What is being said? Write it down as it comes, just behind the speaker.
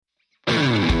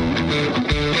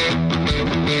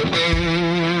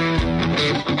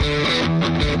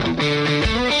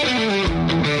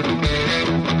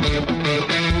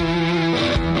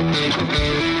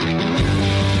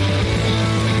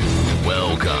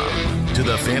Welcome to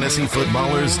the Fantasy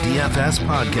Footballers DFS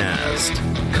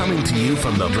podcast, coming to you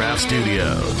from the Draft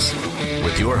Studios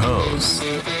with your hosts,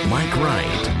 Mike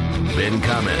Wright, Ben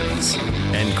Cummins,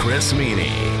 and Chris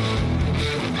Meany.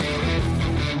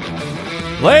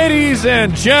 Ladies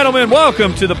and gentlemen,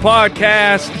 welcome to the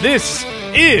podcast. This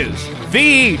is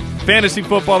the Fantasy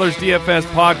Footballers DFS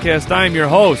podcast. I am your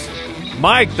host,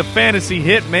 Mike, the Fantasy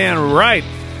Hitman Wright.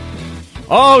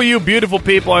 Oh, you beautiful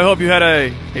people, I hope you had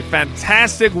a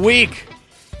fantastic week.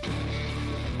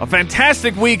 A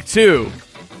fantastic week, too.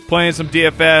 Playing some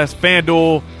DFS,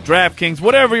 FanDuel, DraftKings,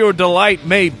 whatever your delight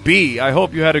may be. I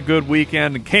hope you had a good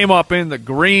weekend and came up in the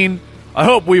green. I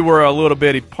hope we were a little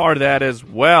bitty part of that as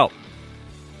well.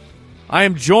 I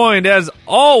am joined, as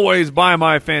always, by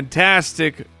my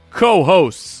fantastic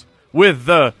co-hosts with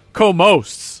the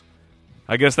co-mosts.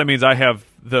 I guess that means I have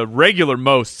the regular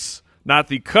mosts, not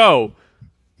the co.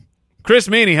 Chris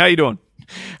Meany, how you doing?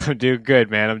 I'm doing good,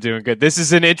 man. I'm doing good. This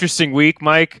is an interesting week,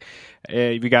 Mike.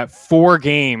 We got 4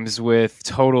 games with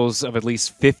totals of at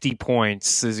least 50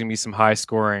 points. There's going to be some high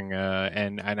scoring,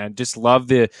 and I just love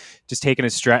taking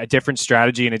a different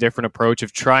strategy and a different approach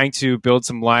of trying to build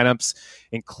some lineups,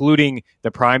 including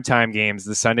the primetime games,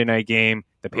 the Sunday night game,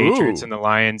 the Patriots and the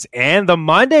Lions, and the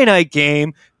Monday night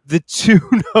game, the 2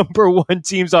 number 1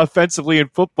 teams offensively in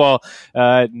football.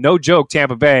 No joke,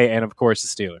 Tampa Bay, and of course the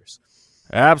Steelers.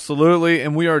 Absolutely,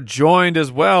 and we are joined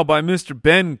as well by Mr.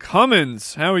 Ben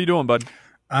Cummins. How are you doing, bud?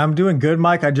 I'm doing good,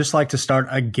 Mike. I'd just like to start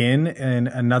again in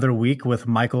another week with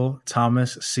Michael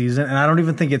Thomas season. And I don't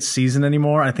even think it's season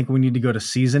anymore. I think we need to go to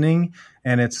seasoning.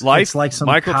 And it's like some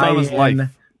Michael Thomas life.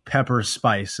 Pepper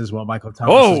spice is what Michael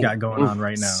Thomas has got going on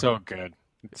right now. So good.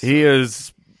 He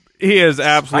is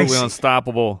absolutely spicy,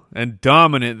 unstoppable and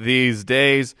dominant these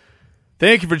days.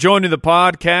 Thank you for joining the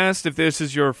podcast. If this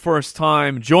is your first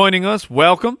time joining us,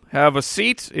 welcome. Have a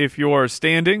seat if you are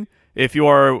standing. If you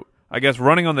are, I guess,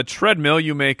 running on the treadmill,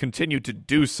 you may continue to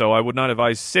do so. I would not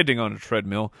advise sitting on a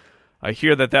treadmill. I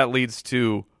hear that leads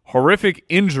to horrific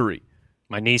injury.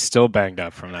 My knee's still banged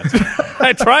up from that.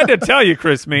 I tried to tell you,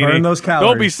 Chris Meany. Burn those calories.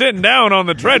 Don't be sitting down on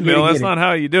the treadmill. That's not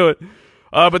how you do it.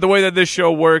 But the way that this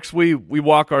show works, we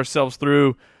walk ourselves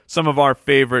through some of our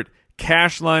favorite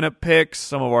cash lineup picks,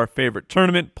 some of our favorite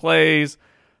tournament plays,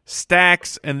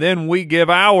 stacks, and then we give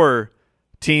our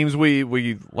teams.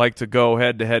 We like to go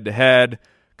head to head.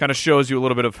 Kind of shows you a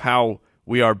little bit of how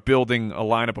we are building a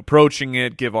lineup, approaching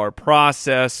it, give our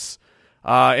process.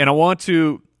 And I want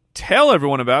to tell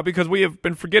everyone about, because we have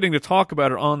been forgetting to talk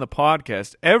about it on the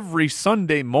podcast, every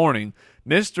Sunday morning,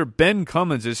 Mr. Ben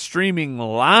Cummins is streaming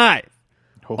live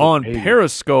on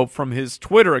Periscope from his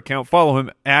Twitter account. Follow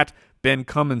him at Ben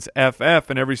Cummins FF,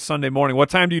 and every Sunday morning. What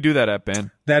time do you do that at, Ben?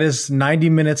 That is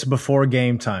 90 minutes before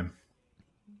game time.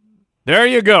 There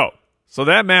you go. So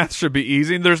that math should be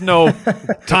easy. There's no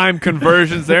time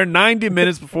conversions there. 90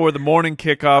 minutes before the morning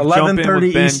kickoff.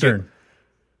 11:30 Eastern.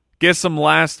 Get some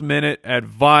last-minute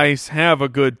advice. Have a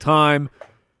good time.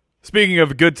 Speaking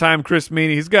of a good time, Chris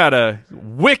Meany, he's got a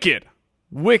wicked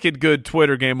good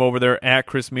Twitter game over there at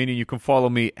Chris Meany. You can follow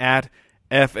me at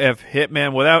FF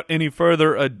Hitman. Without any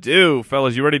further ado,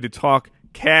 fellas, you ready to talk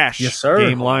cash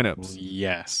game lineups?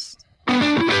 Yes.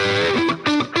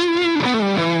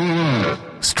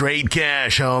 Straight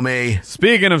cash, homie.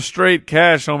 Speaking of straight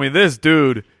cash, homie, this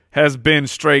dude has been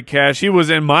straight cash. He was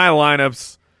in my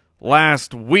lineups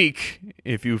last week,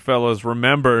 if you fellas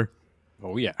remember.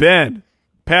 Oh, yeah. Ben,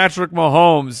 Patrick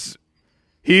Mahomes,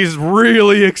 he's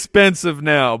really expensive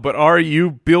now, but are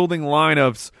you building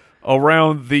lineups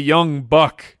around the young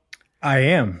buck? I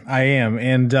am.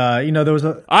 And, there was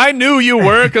I knew you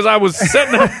were, because I was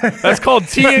setting up. That's called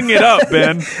teeing it up,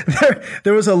 Ben.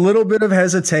 There was a little bit of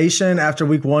hesitation after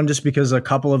week 1 just because a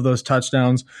couple of those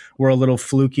touchdowns were a little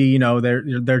fluky.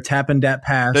 They're tapping that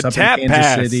pass the up tap in Kansas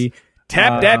pass. City.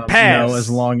 Tap that pass.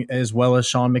 As well as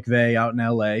Sean McVay out in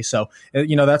LA. So,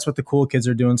 that's what the cool kids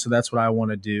are doing. So that's what I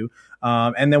want to do.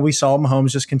 And then we saw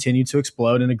Mahomes just continue to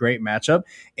explode in a great matchup.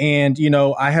 And,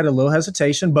 I had a little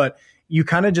hesitation, but you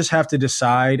kind of just have to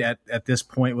decide at this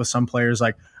point with some players,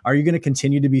 like, are you going to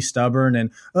continue to be stubborn?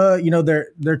 And,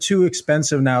 they're too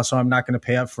expensive now, so I'm not going to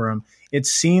pay up for them. It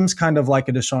seems kind of like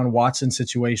a Deshaun Watson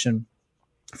situation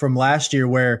from last year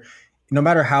where no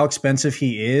matter how expensive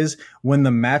he is, when the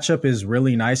matchup is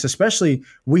really nice, especially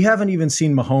we haven't even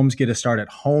seen Mahomes get a start at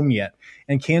home yet.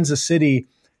 And Kansas City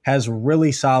has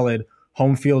really solid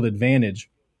home field advantage.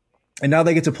 And now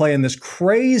they get to play in this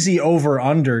crazy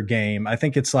over-under game. I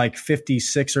think it's like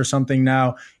 56 or something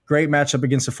now. Great matchup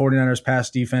against the 49ers pass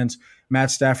defense.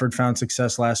 Matt Stafford found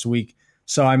success last week.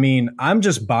 So, I mean, I'm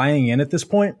just buying in at this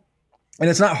point. And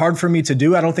it's not hard for me to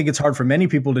do. I don't think it's hard for many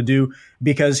people to do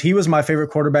because he was my favorite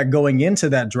quarterback going into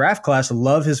that draft class. I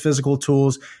love his physical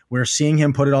tools. We're seeing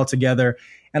him put it all together.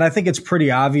 And I think it's pretty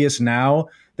obvious now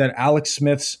that Alex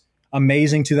Smith's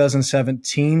amazing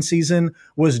 2017 season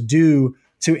was due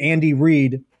to Andy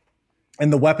Reid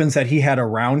and the weapons that he had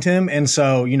around him. And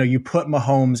so, you put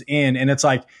Mahomes in and it's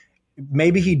like,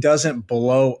 maybe he doesn't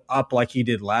blow up like he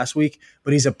did last week,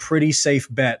 but he's a pretty safe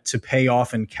bet to pay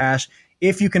off in cash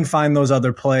if you can find those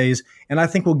other plays. And I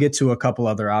think we'll get to a couple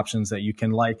other options that you can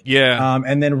like. Yeah.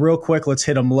 And then real quick, let's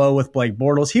hit him low with Blake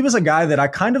Bortles. He was a guy that I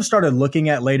kind of started looking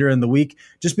at later in the week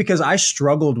just because I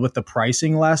struggled with the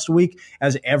pricing last week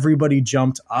as everybody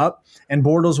jumped up and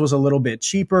Bortles was a little bit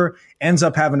cheaper, ends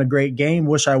up having a great game.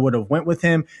 Wish I would have went with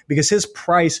him because his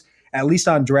price, at least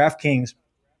on DraftKings,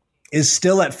 is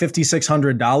still at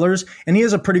 $5,600, and he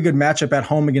has a pretty good matchup at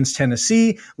home against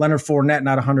Tennessee. Leonard Fournette,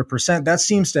 not 100%. That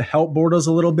seems to help Bortles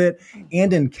a little bit.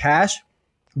 And in cash,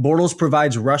 Bortles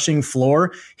provides rushing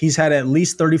floor. He's had at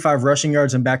least 35 rushing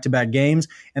yards in back-to-back games,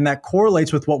 and that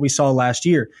correlates with what we saw last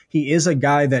year. He is a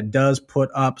guy that does put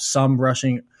up some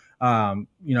rushing,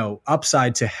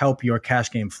 upside to help your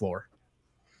cash game floor.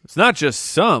 It's not just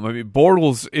some. I mean,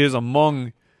 Bortles is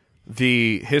among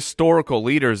the historical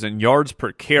leaders in yards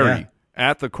per carry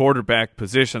at the quarterback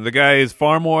position. The guy is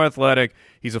far more athletic.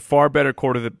 He's a far better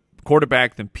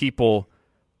quarterback than people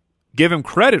give him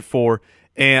credit for.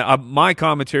 And my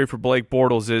commentary for Blake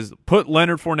Bortles is put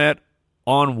Leonard Fournette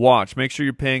on watch. Make sure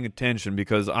you're paying attention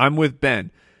because I'm with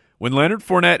Ben. When Leonard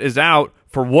Fournette is out,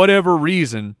 for whatever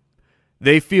reason,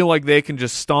 they feel like they can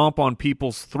just stomp on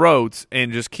people's throats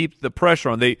and just keep the pressure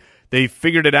on. They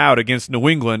figured it out against New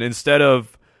England instead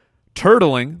of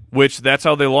turtling, which that's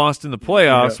how they lost in the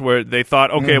playoffs, where they thought,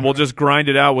 okay, we'll just grind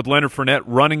it out with Leonard Fournette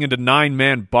running into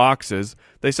 9-man boxes.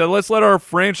 They said, let's let our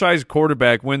franchise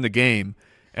quarterback win the game,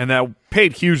 and that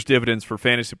paid huge dividends for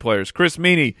fantasy players. Chris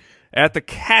Meany, at the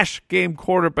cash game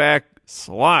quarterback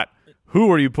slot, who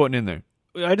are you putting in there?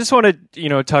 I just want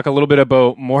to, talk a little bit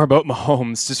more about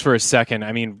Mahomes just for a second.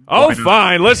 I mean,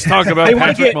 fine. Let's talk about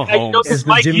Patrick Mahomes.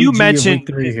 Mike, you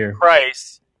mentioned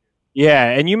price. Yeah,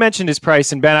 and you mentioned his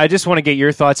price, and Ben, I just want to get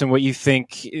your thoughts on what you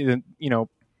think.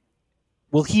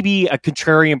 Will he be a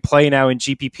contrarian play now in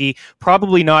GPP?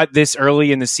 Probably not this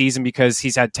early in the season because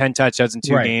he's had 10 touchdowns in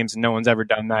 2 games, and no one's ever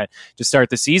done that to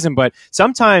start the season. But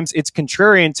sometimes it's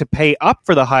contrarian to pay up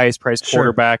for the highest priced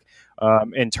quarterback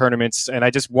in tournaments, and I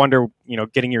just wonder,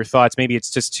 getting your thoughts. Maybe it's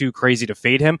just too crazy to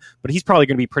fade him, but he's probably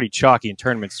going to be pretty chalky in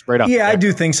tournaments right up. Yeah, I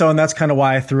do think so, and that's kind of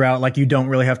why I threw out like you don't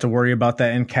really have to worry about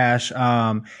that in cash.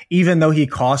 Even though he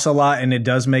costs a lot, and it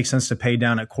does make sense to pay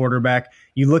down at quarterback.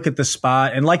 You look at the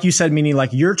spot, and like you said, meaning like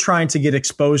you're trying to get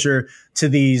exposure to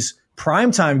these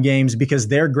primetime games because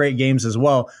they're great games as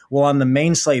well. Well, on the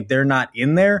main slate, they're not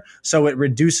in there. So it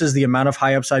reduces the amount of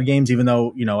high upside games, even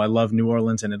though, I love New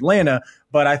Orleans and Atlanta,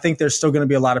 but I think there's still going to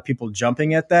be a lot of people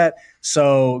jumping at that.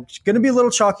 So it's going to be a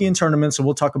little chalky in tournaments. So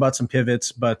we'll talk about some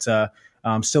pivots, but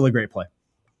still a great play.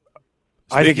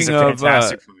 I think it's a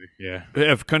fantastic play. Yeah.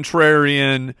 If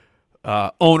contrarian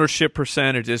ownership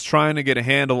percentages, trying to get a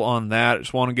handle on that, I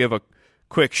just want to give a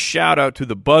quick shout out to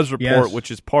the Buzz Report,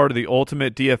 which is part of the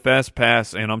Ultimate DFS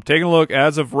Pass. And I'm taking a look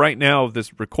as of right now of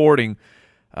this recording.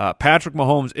 Patrick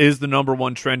Mahomes is the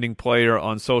 #1 trending player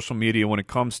on social media when it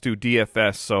comes to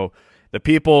DFS. So the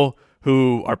people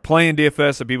who are playing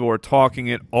DFS, the people who are talking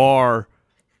it are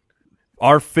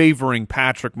favoring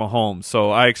Patrick Mahomes.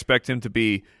 So I expect him to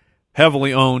be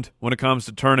heavily owned when it comes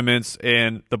to tournaments.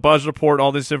 And the Buzz Report,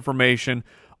 all this information,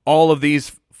 all of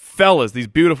these fellas, these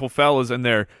beautiful fellas and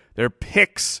their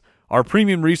picks. Our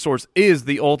premium resource is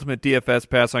the Ultimate DFS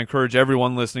Pass. I encourage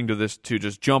everyone listening to this to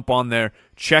just jump on there,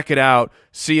 check it out,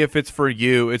 see if it's for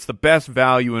you. It's the best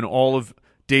value in all of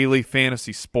daily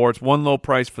fantasy sports. One low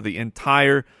price for the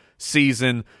entire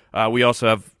season. We also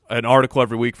have an article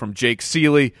every week from Jake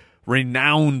Seeley,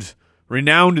 renowned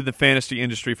in the fantasy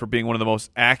industry for being one of the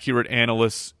most accurate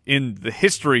analysts in the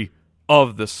history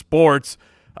of the sports.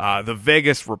 The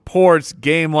Vegas reports,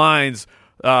 game lines.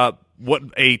 What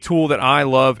a tool that I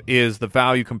love is the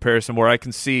value comparison, where I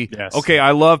can see, okay,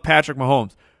 I love Patrick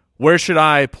Mahomes. Where should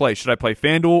I play? Should I play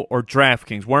FanDuel or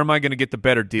DraftKings? Where am I going to get the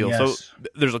better deal? Yes. So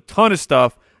there's a ton of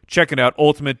stuff. Check it out,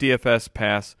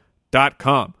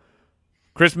 ultimatedfspass.com.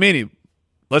 Chris Meany,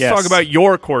 Let's Yes. talk about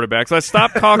your quarterbacks. Let's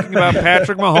stop talking about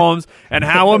Patrick Mahomes and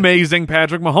how amazing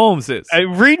Patrick Mahomes is.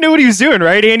 Reed knew what he was doing,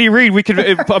 right? Andy Reid. We could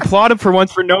applaud him for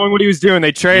once for knowing what he was doing.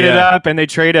 They traded up and they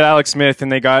traded Alex Smith and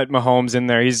they got Mahomes in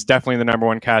there. He's definitely the number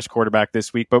one cash quarterback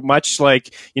this week. But much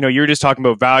like, you were just talking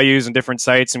about values and different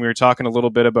sites, and we were talking a little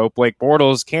bit about Blake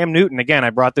Bortles. Cam Newton, again, I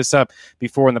brought this up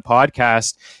before in the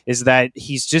podcast, is that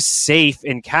he's just safe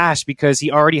in cash because he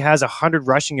already has 100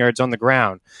 rushing yards on the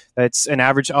ground. That's an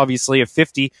average, obviously, of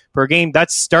 50 per game.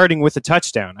 That's starting with a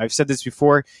touchdown. I've said this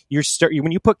before.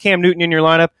 When you put Cam Newton in your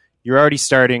lineup, you're already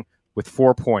starting with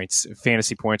 4 points,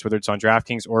 fantasy points, whether it's on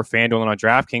DraftKings or FanDuel. And on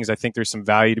DraftKings, I think there's some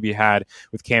value to be had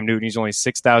with Cam Newton. He's only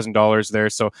 $6,000 there.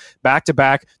 So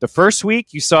back-to-back. The first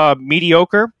week, you saw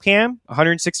mediocre Cam,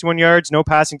 161 yards, no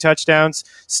passing touchdowns,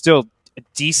 still a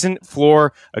decent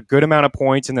floor, a good amount of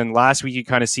points. And then last week, you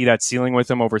kind of see that ceiling with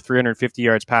him, over 350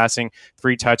 yards passing,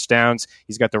 3 touchdowns.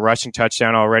 He's got the rushing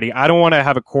touchdown already. I don't want to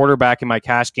have a quarterback in my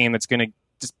cash game that's going to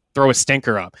just throw a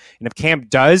stinker up. And if Cam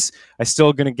does, I'm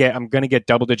going to get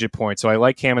double-digit points. So I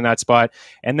like Cam in that spot.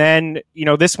 And then,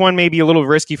 this one may be a little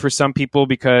risky for some people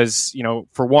because,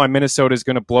 for one, Minnesota is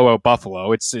going to blow out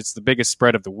Buffalo. It's the biggest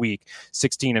spread of the week,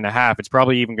 16.5. It's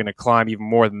probably even going to climb even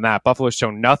more than that. Buffalo's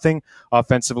shown nothing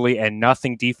offensively and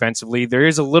nothing defensively. There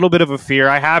is a little bit of a fear.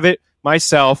 I have it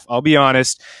myself, I'll be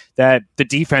honest, that the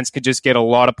defense could just get a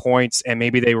lot of points and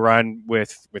maybe they run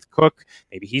with Cook.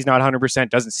 Maybe he's not 100%,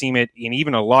 doesn't seem it. And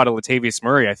even a lot of Latavius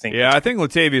Murray, I think. Yeah, I think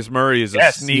Latavius Murray is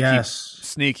a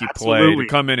sneaky play to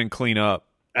come in and clean up.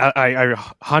 I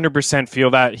 100%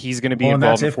 feel that he's going to be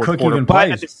involved in the fourth Cook quarter.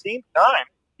 But at the same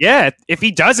time, if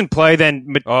he doesn't play, then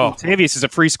Latavius is a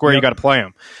free square. You got to play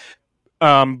him.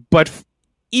 But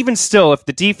even still, if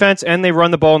the defense and they run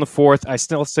the ball in the fourth, I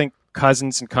still think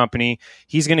Cousins and company,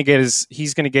 he's going to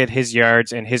get his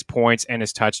yards and his points and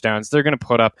his touchdowns. They're going to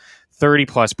put up 30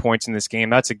 plus points in this game.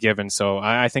 That's a given. So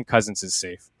I think Cousins is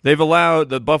safe. They've allowed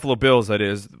the Buffalo Bills, that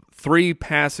is, 3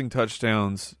 passing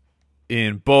touchdowns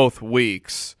in both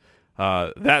weeks.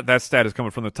 That stat is coming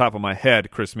from the top of my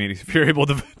head, Chris Meany, if you're able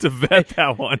to vet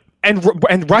that one.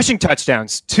 And rushing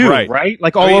touchdowns too, right?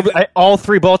 Like all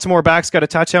 3 Baltimore backs got a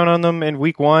touchdown on them in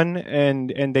week 1, and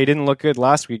they didn't look good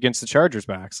last week against the Chargers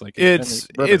backs. Like it's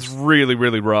really,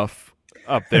 really rough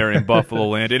up there in Buffalo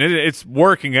land, and it's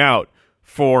working out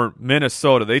for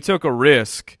Minnesota. They took a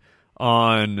risk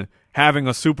on having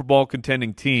a Super Bowl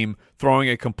contending team throwing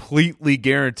a completely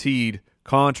guaranteed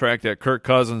contract at Kirk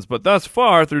Cousins, but thus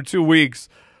far through 2 weeks,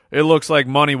 it looks like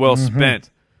money well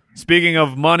spent. Speaking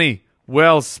of money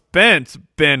well spent,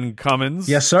 Ben Cummins.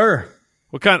 Yes, sir.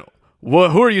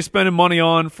 Who are you spending money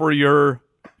on for your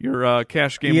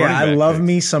cash game? Yeah, running back I love picks?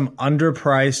 me some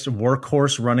underpriced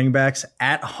workhorse running backs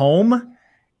at home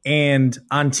and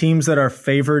on teams that are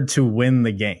favored to win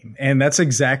the game, and that's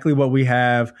exactly what we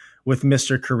have with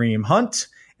Mr. Kareem Hunt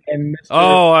and Mr.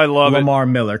 I love Lamar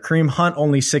Miller. Kareem Hunt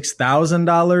only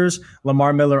 $6,000,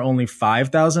 Lamar Miller only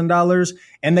 $5,000,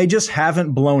 and they just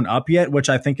haven't blown up yet, which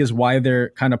I think is why they're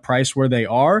kind of priced where they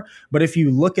are. But if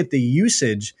you look at the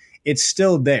usage, it's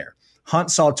still there.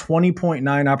 Hunt saw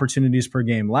 20.9 opportunities per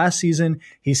game last season.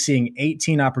 He's seeing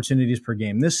 18 opportunities per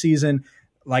game this season.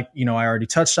 Like, I already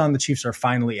touched on, the Chiefs are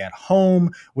finally at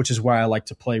home, which is why I like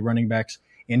to play running backs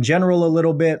in general a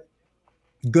little bit.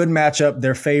 Good matchup.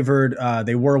 They're favored.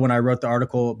 They were when I wrote the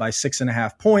article by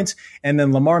 6.5 points. And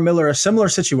then Lamar Miller, a similar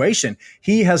situation.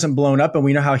 He hasn't blown up, and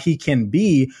we know how he can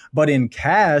be. But in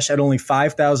cash, at only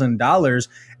 $5,000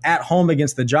 at home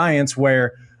against the Giants,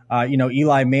 where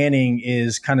Eli Manning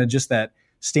is kind of just that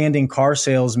standing car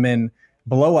salesman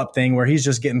blow up thing where he's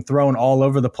just getting thrown all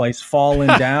over the place,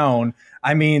 falling down.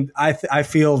 I mean, I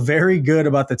feel very good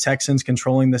about the Texans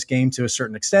controlling this game to a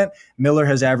certain extent. Miller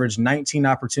has averaged 19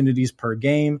 opportunities per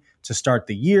game to start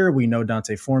the year. We know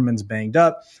Dante Foreman's banged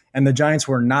up, and the Giants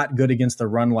were not good against the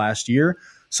run last year.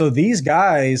 So these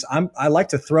guys, I like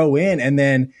to throw in, and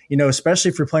then, especially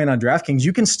if you're playing on DraftKings,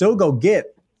 you can still go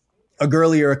get a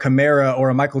Gurley or a Kamara or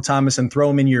a Michael Thomas and throw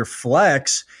them in your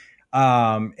flex,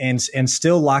 and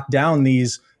still lock down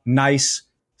these nice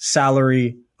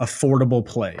salary affordable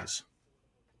plays.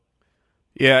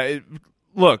 Yeah,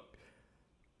 look,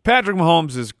 Patrick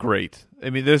Mahomes is great.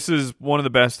 I mean, this is one of the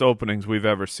best openings we've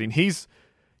ever seen. He's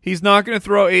not going to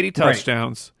throw 80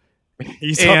 touchdowns.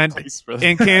 And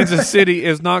Kansas City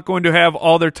is not going to have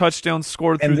all their touchdowns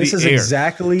scored through the air. And this is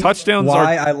exactly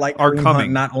why I like Kareem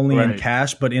Hunt, not only in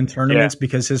cash, but in tournaments,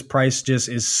 because his price just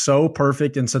is so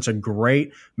perfect and such a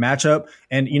great matchup.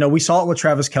 And, we saw it with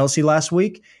Travis Kelce last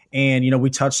week, and, we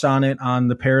touched on it on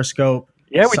the Periscope.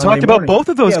 Yeah, we talked about both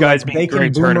of those guys being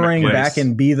great tournament plays. They can boomerang back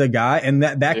and be the guy, and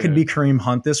that could be Kareem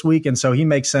Hunt this week, and so he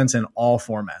makes sense in all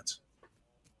formats.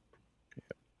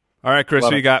 All right, Chris,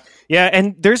 who you got? Yeah,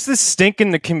 and there's this stink in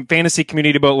the fantasy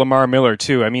community about Lamar Miller,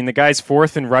 too. I mean, the guy's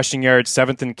 4th in rushing yards,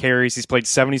 7th in carries. He's played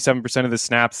 77% of the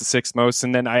snaps, the 6th most.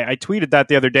 And then I tweeted that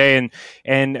the other day,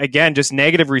 and again, just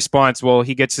negative response. Well,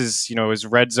 he gets his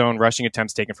red zone rushing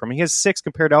attempts taken from him. He has 6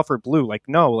 compared to Alfred Blue. Like,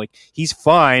 no, like, he's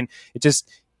fine. It just...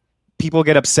 people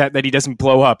get upset that he doesn't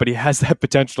blow up, but he has that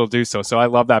potential to do so. So I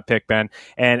love that pick, Ben.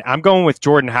 And I'm going with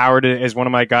Jordan Howard as one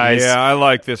of my guys. Yeah, I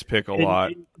like this pick a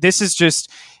lot. This is just,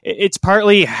 it's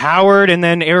partly Howard and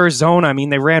then Arizona. I mean,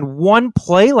 they ran one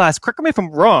play correct me if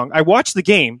I'm wrong. I watched the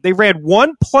game. They ran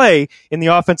one play in the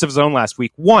offensive zone last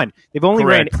week. One. They've only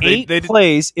ran 8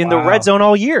 plays in the red zone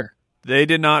all year. They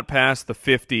did not pass the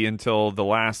 50 until the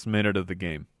last minute of the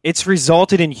game. It's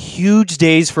resulted in huge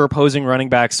days for opposing running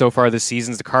backs so far this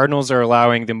season. The Cardinals are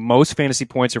allowing the most fantasy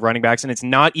points of running backs, and it's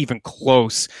not even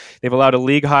close. They've allowed a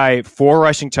league-high 4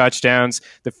 rushing touchdowns,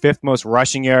 the 5th most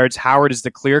rushing yards. Howard is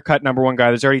the clear-cut number 1 guy.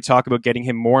 There's already talk about getting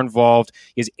him more involved.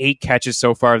 He has 8 catches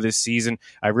so far this season.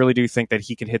 I really do think that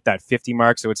he can hit that 50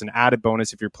 mark, so it's an added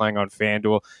bonus if you're playing on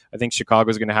FanDuel. I think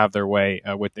Chicago's going to have their way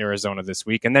with Arizona this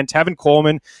week. And then Tevin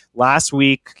Coleman, last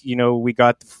week,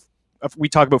 we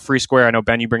talk about free square. I know,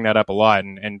 Ben, you bring that up a lot,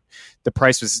 and the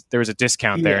price there was a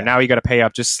discount there. Now you got to pay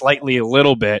up just slightly a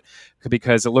little bit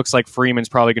because it looks like Freeman's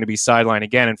probably going to be sidelined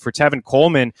again. And for Tevin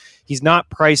Coleman, he's not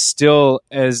priced still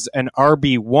as an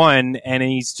RB1, and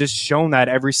he's just shown that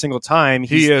every single time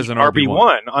he is an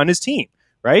RB1 on his team,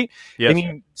 right? Yes. I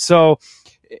mean, so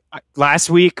last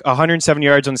week, 107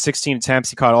 yards on 16 attempts.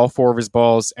 He caught all 4 of his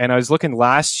balls. And I was looking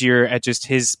last year at just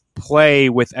his play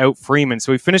without Freeman.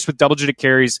 So he finished with double-digit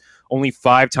carries only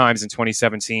 5 times in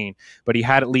 2017. But he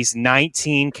had at least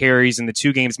 19 carries in the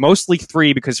 2 games, mostly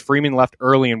 3 because Freeman left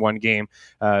early in 1 game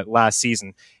last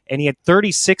season. And he had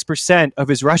 36% of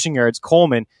his rushing yards,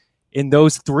 Coleman, in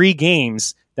those 3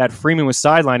 games that Freeman was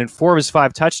sidelined. And 4 of his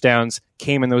 5 touchdowns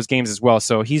came in those games as well.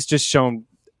 So he's just shown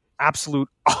absolute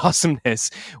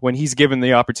awesomeness when he's given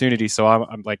the opportunity. So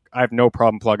I'm like, I have no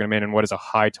problem plugging him in what is a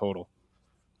high total.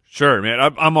 Sure, man.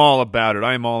 I'm all about it.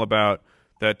 I am all about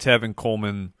that Tevin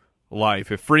Coleman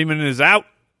life. If Freeman is out,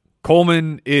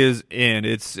 Coleman is in.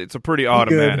 It's a pretty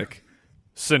automatic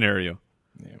scenario.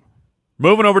 Yeah.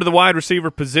 Moving over to the wide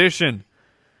receiver position.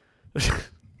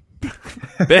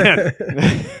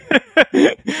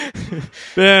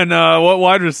 Ben, what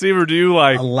wide receiver do you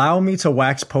like? Allow me to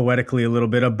wax poetically a little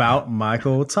bit about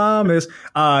Michael Thomas.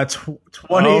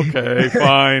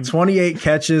 28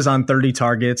 catches on 30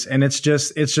 targets, and it's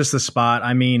just a spot.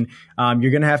 I mean,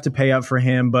 you're going to have to pay up for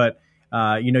him, but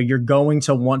you're going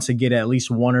to want to get at least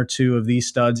 1 or 2 of these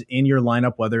studs in your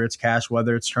lineup, whether it's cash,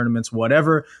 whether it's tournaments,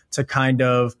 whatever, to kind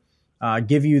of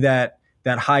give you that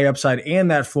high upside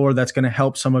and that floor that's going to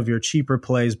help some of your cheaper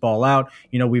plays ball out.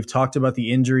 We've talked about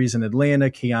the injuries in Atlanta,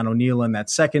 Keanu Neal in that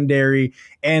secondary,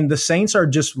 and the Saints are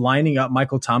just lining up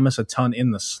Michael Thomas a ton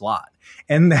in the slot.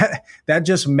 And that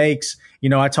just makes,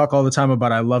 I talk all the time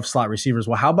about I love slot receivers.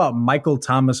 Well, how about Michael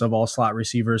Thomas of all slot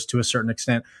receivers to a certain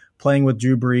extent, playing with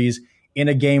Drew Brees in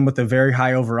a game with a very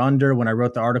high over-under? When I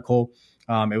wrote the article,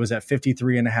 it was at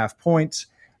 53.5 points.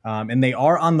 And they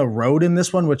are on the road in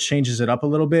this one, which changes it up a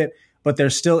little bit, but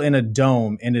they're still in a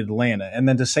dome in Atlanta. And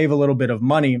then to save a little bit of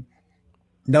money,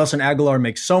 Nelson Aguilar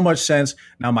makes so much sense.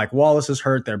 Now Mike Wallace is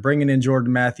hurt. They're bringing in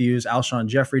Jordan Matthews. Alshon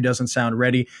Jeffrey doesn't sound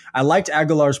ready. I liked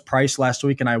Aguilar's price last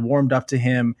week, and I warmed up to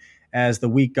him as the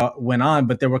week went on,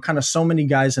 but there were kind of so many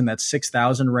guys in that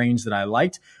 6,000 range that I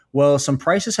liked. Well, some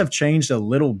prices have changed a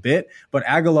little bit, but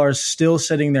Aguilar's still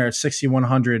sitting there at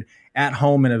 6,100 at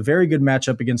home in a very good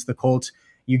matchup against the Colts.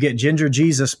 You get Ginger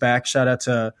Jesus back. Shout out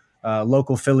to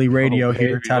local Philly radio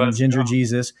here, touting Ginger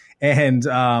Jesus. And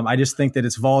I just think that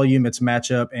it's volume, it's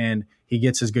matchup, and he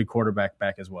gets his good quarterback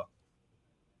back as well.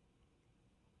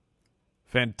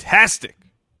 Fantastic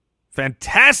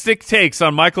takes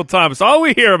on Michael Thomas. All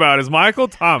we hear about is Michael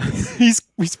Thomas. He's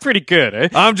pretty good, eh?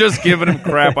 I'm just giving him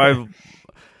crap.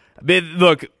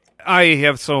 Look,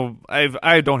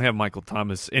 I don't have Michael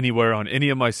Thomas anywhere on any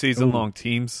of my season-long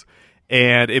teams,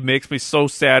 and it makes me so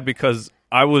sad because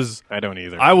I don't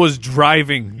either. I was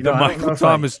driving the Michael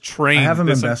Thomas train. I have him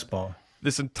in best ball.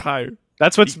 This entire.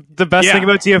 That's what's the best thing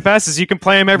about DFS is you can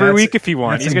play him every week if you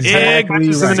want. He's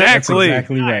exactly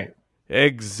right.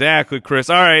 Exactly, Chris.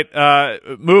 All right,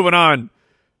 moving on.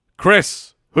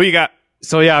 Chris, who you got?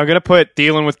 So, yeah, I'm going to put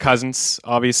Thielen with Cousins,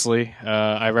 obviously.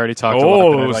 I've already talked a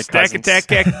lot about like stack Cousins.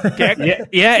 Attack.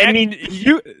 Yeah, I mean,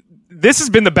 this has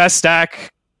been the best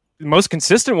stack, most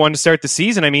consistent one to start the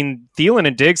season. I mean, Thielen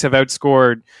and Diggs have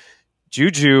outscored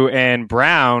Juju and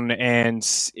Brown, and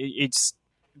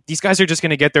these guys are just going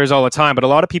to get theirs all the time. But a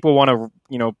lot of people want to,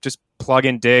 just plug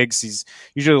in Diggs. He's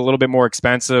usually a little bit more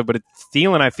expensive, but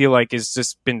Thielen, I feel like, has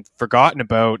just been forgotten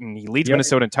about, and he leads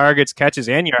Minnesota in targets, catches,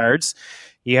 and yards.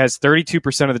 He has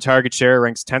 32% of the target share,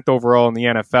 ranks 10th overall in the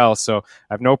NFL. So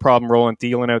I have no problem rolling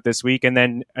Thielen out this week. And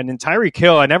then Tyreek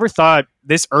Hill, I never thought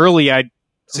this early I'd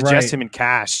suggest him in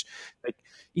cash. Like,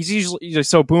 he's usually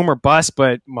so boom or bust,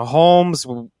 but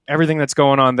Mahomes, everything that's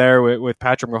going on there with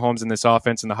Patrick Mahomes in this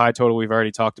offense, and the high total we've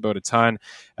already talked about a ton.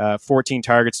 14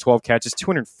 targets, 12 catches,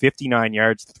 259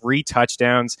 yards, 3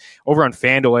 touchdowns. Over on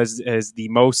FanDuel as the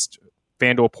most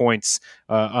FanDuel points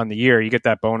on the year. You get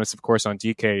that bonus, of course, on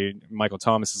DK. Michael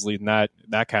Thomas is leading that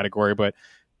category, but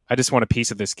I just want a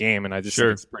piece of this game, and I just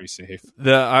think it's pretty safe.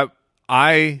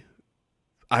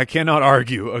 I cannot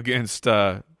argue against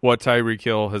what Tyreek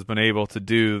Hill has been able to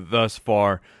do thus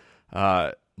far.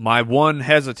 My one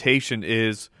hesitation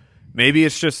is maybe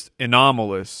it's just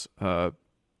anomalous, talking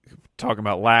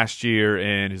about last year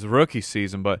and his rookie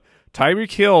season, but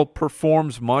Tyreek Hill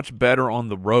performs much better on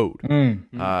the road.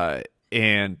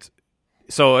 And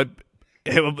so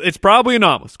it's probably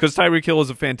anomalous because Tyreek Hill is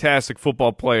a fantastic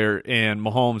football player and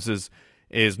Mahomes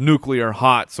is nuclear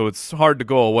hot, so it's hard to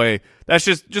go away. That's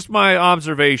just my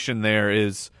observation there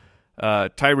is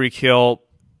Tyreek Hill,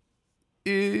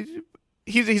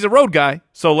 he's a road guy,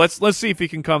 so let's see if he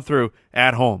can come through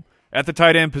at home. At the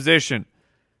tight end position,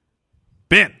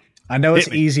 Ben. I know it's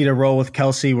easy to roll with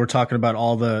Kelsey. We're talking about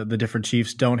all the different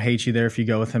Chiefs. Don't hate you there if you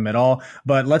go with him at all.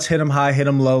 But let's hit him high, hit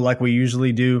him low like we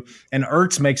usually do. And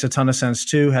Ertz makes a ton of sense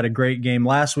too. Had a great game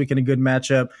last week in a good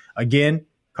matchup. Again,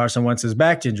 Carson Wentz is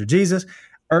back. Ginger Jesus.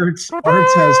 Ertz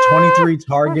has 23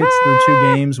 targets through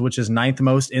 2 games, which is 9th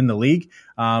most in the league.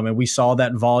 And we saw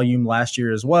that volume last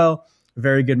year as well.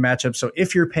 Very good matchup. So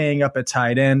if you're paying up at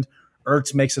tight end,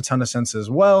 Ertz makes a ton of sense as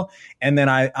well. And then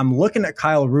I'm looking at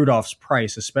Kyle Rudolph's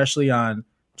price, especially on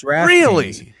DraftKings.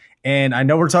 Really? And I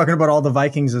know we're talking about all the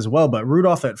Vikings as well, but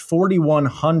Rudolph at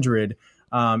 4,100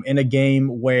 in a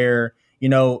game where,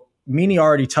 Meany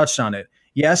already touched on it.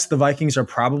 Yes, the Vikings are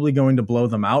probably going to blow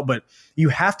them out, but you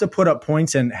have to put up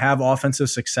points and have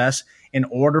offensive success in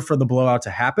order for the blowout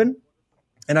to happen.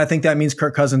 And I think that means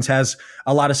Kirk Cousins has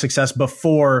a lot of success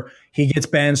before he gets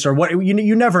benched or what.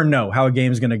 You never know how a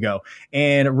game is going to go.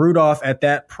 And Rudolph at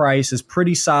that price is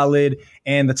pretty solid.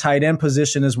 And the tight end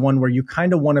position is one where you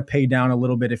kind of want to pay down a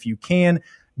little bit if you can.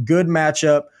 Good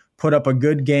matchup, put up a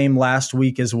good game last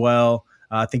week as well.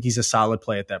 I think he's a solid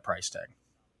play at that price tag.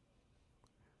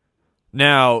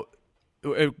 Now,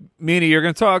 Meany, you're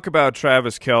going to talk about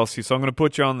Travis Kelce, so I'm going to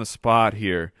put you on the spot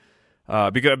here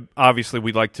because obviously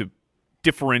we'd like to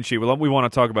differentiate. We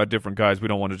want to talk about different guys. We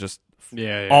don't want to just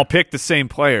all pick the same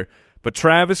player. But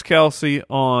Travis Kelce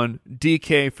on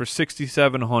DK for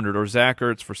 6,700 or Zach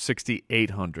Ertz for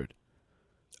 6,800.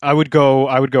 I would go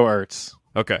Ertz.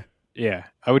 Okay. Yeah,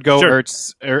 I would go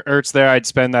Ertz there. I'd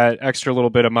spend that extra little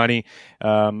bit of money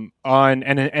on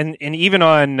and even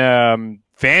on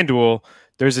FanDuel.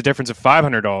 There's a difference of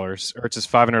 $500. Ertz is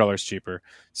 $500 cheaper.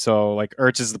 So,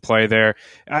 Ertz is the play there.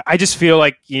 I just feel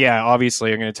like,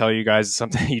 obviously I'm going to tell you guys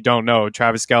something you don't know.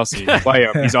 Travis Kelce, play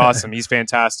him. He's awesome. He's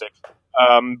fantastic.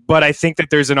 But I think that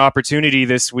there's an opportunity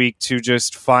this week to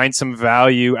just find some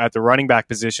value at the running back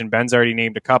position. Ben's already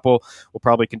named a couple. We'll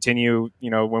probably continue,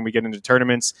 when we get into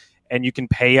tournaments. And you can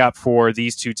pay up for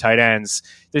these 2 tight ends.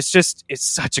 It's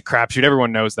such a crapshoot.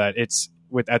 Everyone knows that.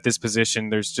 At this position,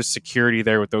 there's just security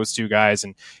there with those 2 guys,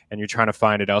 and you're trying to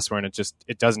find it elsewhere, and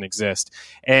it doesn't exist.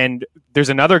 And there's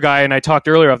another guy, and I talked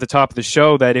earlier off the top of the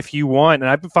show that if you want, and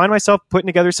I find myself putting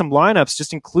together some lineups,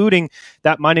 just including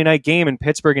that Monday night game in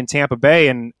Pittsburgh and Tampa Bay,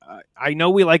 and I know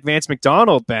we like Vance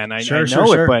McDonald, Ben. I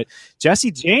know it, but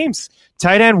Jesse James,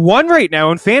 tight end 1 right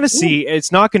now in fantasy. Ooh.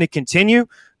 It's not going to continue.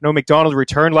 No, McDonald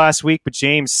returned last week, but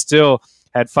James still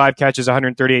had 5 catches,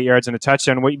 138 yards, and a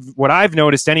touchdown. What I've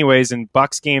noticed anyways in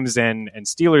Bucs games and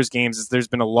Steelers games is there's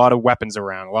been a lot of weapons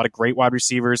around, a lot of great wide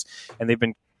receivers, and they've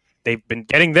been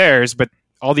getting theirs, but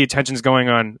all the attention's going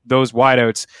on those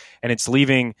wideouts, and it's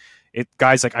leaving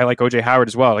guys I like OJ Howard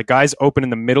as well, guys open in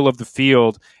the middle of the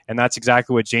field, and that's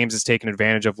exactly what James has taken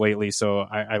advantage of lately. So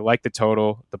I like the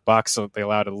total. The Bucs, so they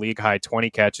allowed a league high 20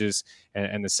 catches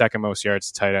and the second most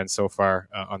yards to tight end so far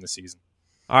on the season.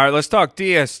 All right, let's talk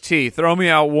DST. Throw me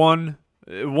out one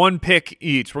pick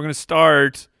each. We're going to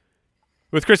start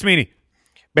with Chris Meany.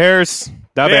 Bears.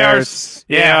 Bears.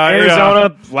 Yeah,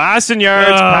 Arizona, last in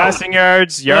yards, passing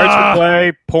yards per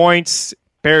play, points.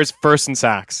 Bears first in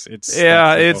sacks. It's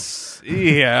going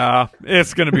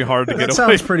to be hard to get away.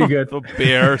 Sounds pretty good. The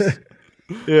Bears.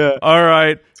 Yeah. All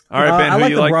right. All right, Ben, I who like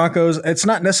you the like? Broncos. It's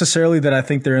not necessarily that I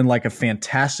think they're in like a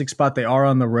fantastic spot. They are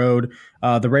on the road.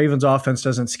 The Ravens offense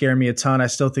doesn't scare me a ton. I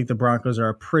still think the Broncos are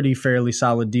a pretty fairly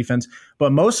solid defense,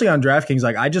 but mostly on DraftKings,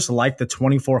 like I just like the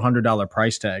 $2,400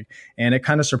 price tag. And it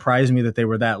kind of surprised me that they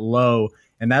were that low.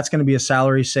 And that's going to be a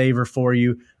salary saver for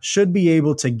you. Should be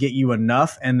able to get you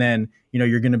enough. And then,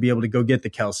 you're going to be able to go get the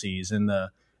Kelseys and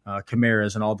the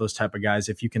Camaras and all those type of guys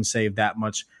if you can save that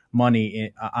much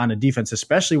money on a defense,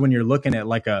 especially when you're looking at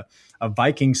like a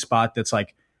Viking spot that's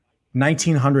like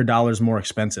 $1,900 more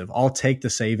expensive. I'll take the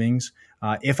savings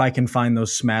if I can find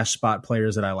those smash spot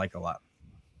players that I like a lot.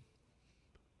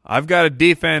 I've got a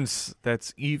defense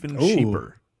that's even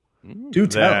cheaper. Do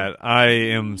tell. That I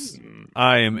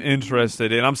am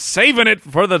interested in. I'm saving it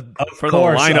for the the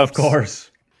lineups. Of course.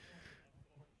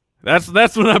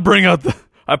 That's when I bring out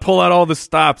I pull out all the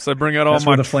stops. I bring out all That's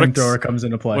my where the tricks flamethrower comes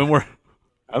into play. when we're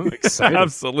I'm excited.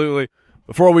 absolutely.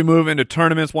 Before we move into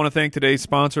tournaments, want to thank today's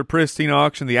sponsor, Pristine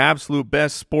Auction, the absolute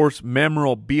best sports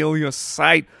memorabilia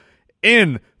site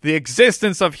in the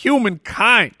existence of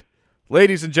humankind.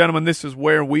 Ladies and gentlemen, this is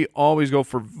where we always go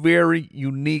for very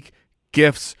unique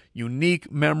gifts,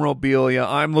 unique memorabilia.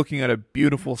 I'm looking at a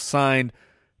beautiful signed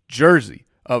jersey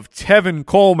of Tevin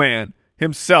Coleman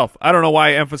himself. I don't know why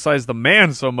I emphasize the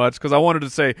man so much, because I wanted to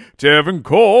say Tevin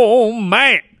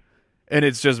Coleman. And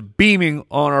it's just beaming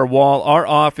on our wall. Our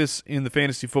office in the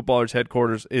Fantasy Footballers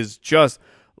headquarters is just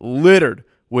littered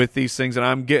with these things, and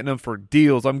I'm getting them for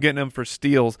deals. I'm getting them for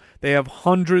steals. They have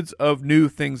hundreds of new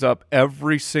things up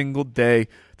every single day.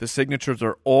 The signatures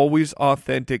are always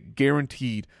authentic,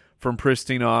 guaranteed from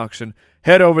Pristine Auction.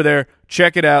 Head over there,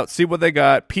 check it out, see what they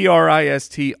got.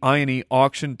 PRISTINE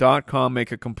auction.com.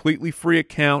 Make a completely free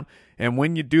account, and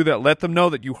when you do that, let them know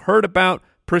that you heard about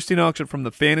Pristine Auction from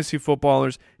the Fantasy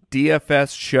Footballers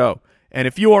DFS show. And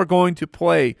if you are going to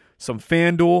play some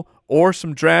FanDuel or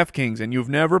some DraftKings and you've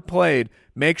never played,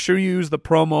 make sure you use the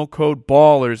promo code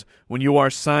BALLERS when you are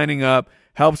signing up.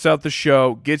 Helps out the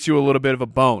show, gets you a little bit of a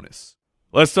bonus.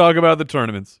 Let's talk about the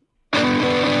tournaments.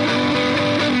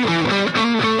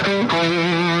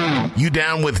 You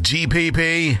down with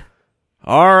GPP?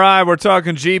 All right, we're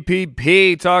talking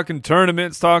GPP, talking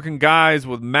tournaments, talking guys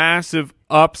with massive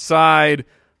upside,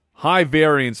 high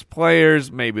variance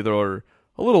players. Maybe they're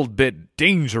a little bit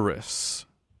dangerous,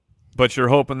 but you're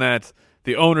hoping that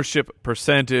the ownership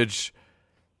percentage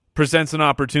presents an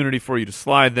opportunity for you to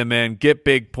slide them in, get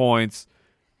big points.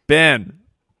 Ben,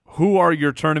 who are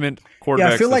your tournament quarterbacks? Yeah,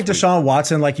 I feel like this week? Deshaun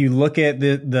Watson, like you look at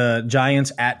the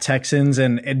Giants at Texans,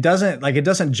 and it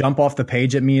doesn't jump off the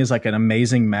page at me as like an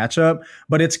amazing matchup,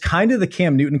 but it's kind of the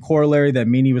Cam Newton corollary that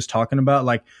Meany was talking about.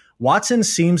 Like Watson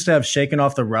seems to have shaken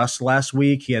off the rust last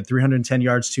week. He had 310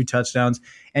 yards, 2 touchdowns,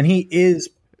 and he is.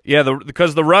 Yeah,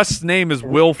 because the Rust's name is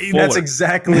Will Fuller. That's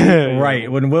exactly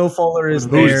right. When Will Fuller is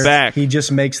there, back. he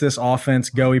just makes this offense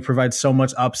go. He provides so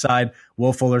much upside.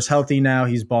 Will Fuller's healthy now.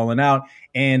 He's balling out.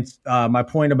 And my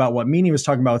point about what Meany was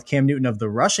talking about with Cam Newton of the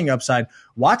rushing upside,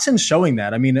 Watson's showing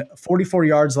that. I mean, 44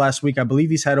 yards last week. I believe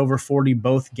he's had over 40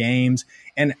 both games.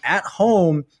 And at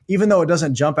home, even though it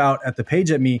doesn't jump out at the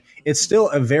page at me, it's still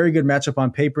a very good matchup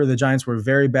on paper. The Giants were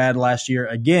very bad last year.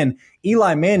 Again,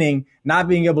 Eli Manning not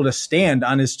being able to stand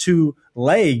on his 2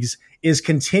 legs is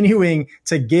continuing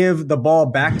to give the ball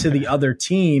back to the other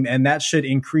team, and that should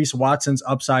increase Watson's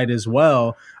upside as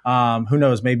well. Who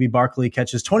knows? Maybe Barkley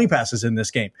catches 20 passes in this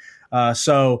game.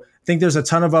 So I think there's a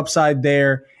ton of upside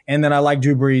there. And then I like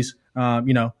Drew Brees,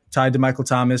 tied to Michael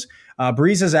Thomas.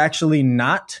 Brees is actually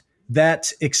not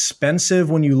that expensive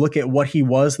when you look at what he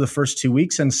was the first 2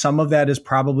 weeks, and some of that is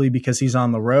probably because he's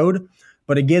on the road.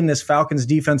 But again, this Falcons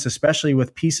defense, especially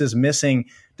with pieces missing,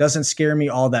 doesn't scare me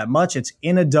all that much. It's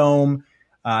in a dome.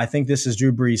 I think this is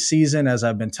Drew Brees' season, as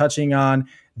I've been touching on.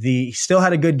 He still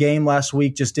had a good game last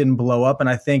week, just didn't blow up. And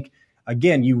I think,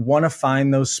 again, you want to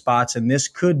find those spots, and this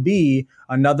could be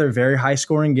another very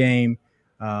high-scoring game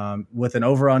with an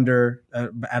over-under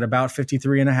at about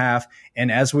 53.5.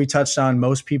 And as we touched on,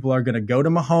 most people are going to go to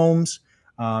Mahomes,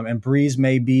 and Brees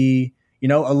may be,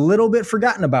 a little bit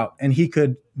forgotten about, and he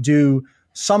could do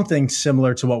something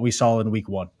similar to what we saw in week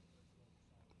 1.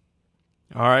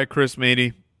 All right, Chris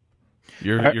Meany,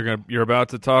 you're about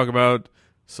to talk about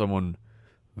someone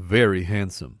very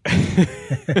handsome.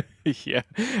 Yeah.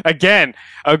 Again,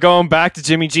 going back to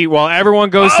Jimmy G. While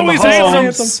everyone goes to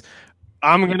Mahomes,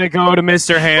 I'm going to go to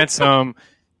Mr. Handsome,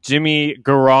 Jimmy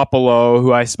Garoppolo,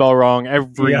 who I spell wrong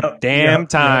every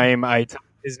time I type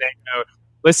his name out.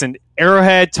 Listen,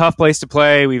 Arrowhead, tough place to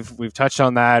play. We've touched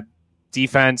on that.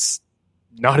 Defense,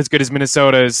 not as good as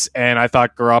Minnesota's, and I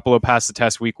thought Garoppolo passed the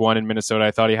test week 1 in Minnesota.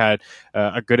 I thought he had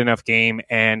a good enough game.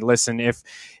 And listen, if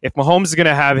Mahomes is going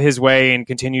to have his way and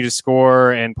continue to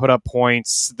score and put up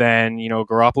points, then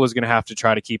Garoppolo is going to have to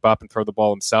try to keep up and throw the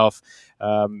ball himself,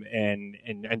 and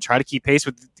try to keep pace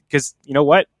with, because you know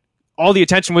what, all the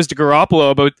attention was to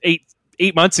Garoppolo about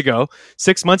 6 months ago,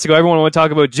 everyone would talk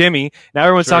about Jimmy. Now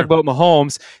everyone's talking about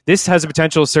Mahomes. This has the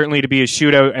potential certainly to be a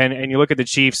shootout. And you look at the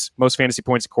Chiefs, most fantasy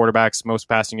points to quarterbacks, most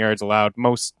passing yards allowed,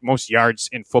 most yards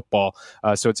in football.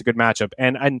 So it's a good matchup.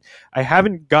 And I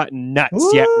haven't gotten nuts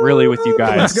yet, really, with you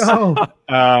guys. Let's go.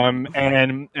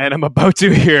 And I'm about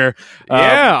to here.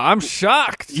 I'm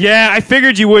shocked. Yeah, I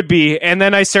figured you would be. And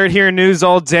then I start hearing news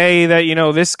all day that,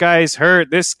 this guy's hurt,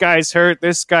 this guy's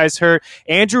hurt.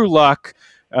 Andrew Luck,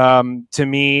 to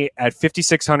me at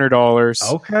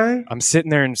 $5,600. Okay. I'm sitting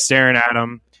there and staring at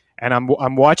him, and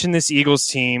I'm watching this Eagles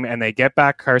team, and they get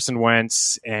back Carson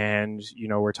Wentz, and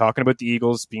we're talking about the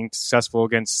Eagles being successful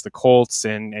against the Colts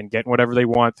and getting whatever they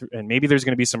want, and maybe there's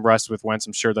going to be some rust with Wentz.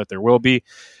 I'm sure that there will be,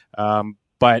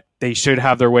 but they should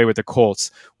have their way with the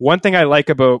Colts. One thing I like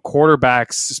about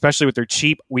quarterbacks, especially with their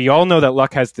cheap, we all know that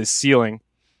Luck has this ceiling.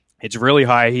 It's really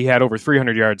high. He had over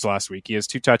 300 yards last week. He has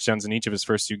 2 touchdowns in each of his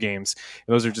first 2 games.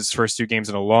 Those are just first 2 games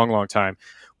in a long, long time.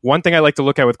 One thing I like to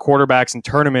look at with quarterbacks in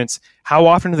tournaments, how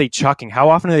often are they chucking? How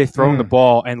often are they throwing the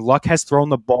ball? And Luck has thrown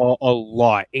the ball a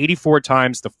lot, 84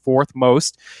 times, the 4th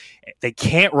most. They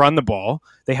can't run the ball.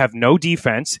 They have no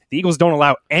defense. The Eagles don't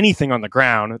allow anything on the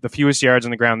ground, the fewest yards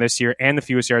on the ground this year and the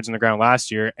fewest yards on the ground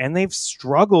last year. And they've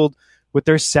struggled with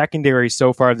their secondary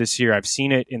so far this year. I've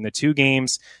seen it in the 2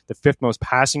 games, the 5th most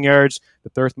passing yards,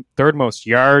 the third most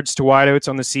yards to wideouts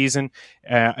on the season.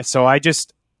 So I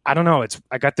don't know.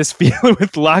 I got this feeling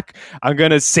with Luck. I'm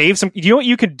going to save some. You know what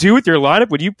you could do with your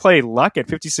lineup? Would you play Luck at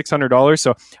 $5,600?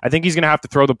 So I think he's going to have to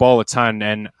throw the ball a ton,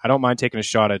 and I don't mind taking a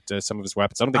shot at some of his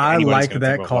weapons. I don't think anybody's like going to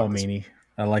that call, Meanie.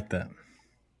 I like that.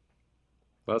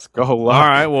 Let's go, Luck. All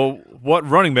right. Well, what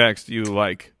running backs do you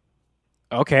like?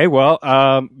 Okay. Well,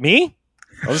 me?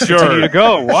 I'll just continue to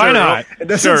go. Why not? It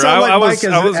doesn't sound like Mike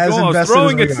is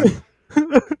throwing it.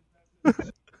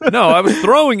 No, I was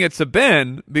throwing it to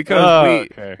Ben because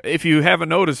if you haven't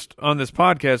noticed on this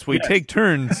podcast, we take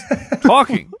turns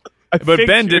talking. But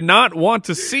Ben did not want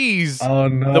to seize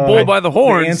the bull by the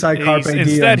horns.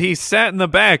 Instead, he sat in the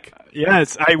back.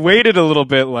 Yes, I waited a little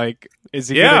bit. Like, is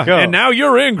he gonna go? And now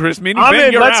you're in, Chris. Ben,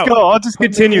 let's go. I'll just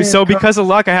continue. So because of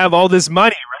Luck, I have all this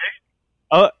money,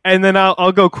 right? And then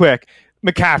I'll go quick.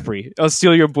 McCaffrey, I'll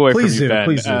steal your boy from you, Ben.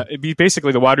 Please do. It'd be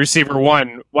basically the wide receiver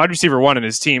one in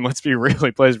his team. Let's be real. He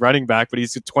plays running back, but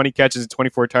he's got 20 catches and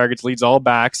 24 targets, leads all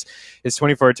backs. His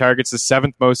 24 targets, the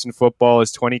 7th most in football.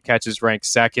 His 20 catches ranked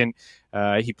 2nd.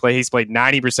 He's played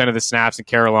 90% of the snaps in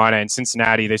Carolina and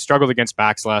Cincinnati. They struggled against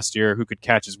backs last year who could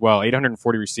catch as well.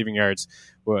 840 receiving yards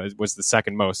was the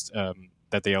 2nd most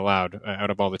that they allowed out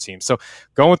of all the teams. So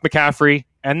going with McCaffrey.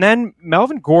 And then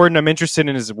Melvin Gordon, I'm interested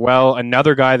in as well.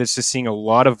 Another guy that's just seeing a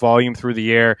lot of volume through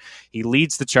the air. He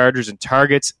leads the Chargers in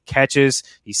targets, catches.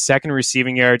 He's 2nd in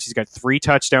receiving yards. He's got 3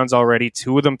 touchdowns already,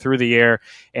 2 of them through the air.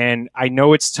 And I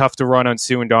know it's tough to run on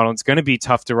Sue and Donald. It's going to be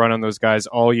tough to run on those guys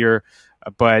all year.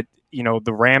 But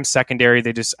the Rams secondary,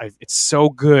 it's so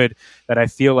good that I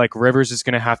feel like Rivers is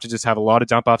going to have to just have a lot of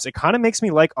dump offs. It kind of makes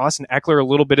me like Austin Eckler a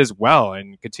little bit as well,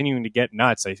 and continuing to get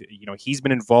nuts. He's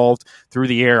been involved through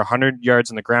the air, 100 yards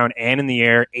on the ground and in the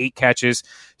air, 8 catches.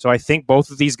 So I think both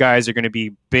of these guys are going to be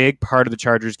a big part of the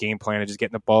Chargers game plan of just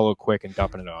getting the ball real quick and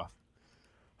dumping it off.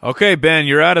 Okay, Ben,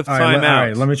 you're out of timeout. All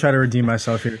right, let me try to redeem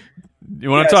myself here. You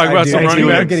want to talk about some running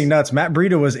backs? I'm getting nuts. Matt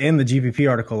Breida was in the GPP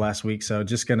article last week, so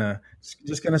just gonna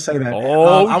say that. I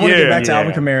want to get back to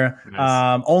Alvin Kamara.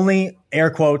 Nice. Only air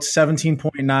quotes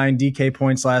 17.9 DK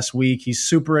points last week. He's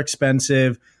super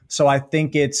expensive, so I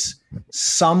think it's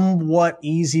somewhat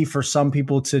easy for some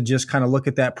people to just kind of look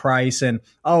at that price and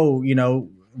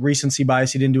recency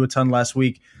bias. He didn't do a ton last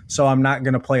week, so I'm not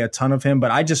going to play a ton of him.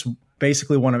 But I just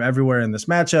basically want him everywhere in this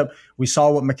matchup. We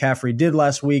saw what McCaffrey did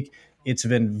last week. It's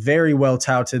been very well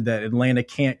touted that Atlanta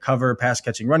can't cover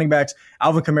pass-catching running backs.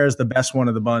 Alvin Kamara is the best one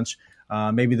of the bunch,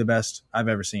 maybe the best I've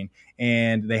ever seen.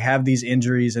 And they have these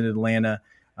injuries in Atlanta,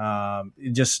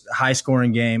 just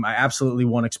high-scoring game. I absolutely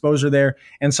want exposure there.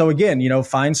 And so, again,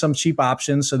 find some cheap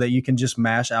options so that you can just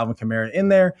mash Alvin Kamara in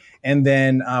there. And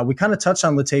then we kind of touched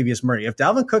on Latavius Murray. If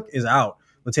Dalvin Cook is out,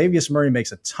 Latavius Murray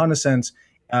makes a ton of sense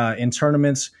in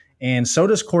tournaments. And so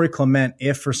does Corey Clement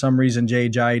if for some reason Jay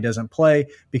Ajayi doesn't play,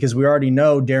 because we already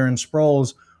know Darren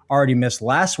Sproles already missed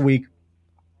last week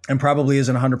and probably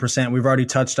isn't 100%. We've already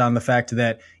touched on the fact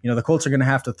that, the Colts are going to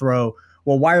have to throw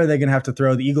well, why are they going to have to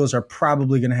throw? The Eagles are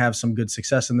probably going to have some good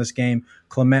success in this game.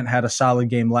 Clement had a solid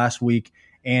game last week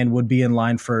and would be in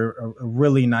line for a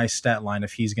really nice stat line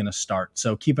if he's going to start.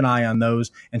 So keep an eye on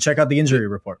those and check out the injury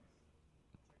report.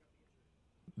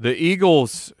 The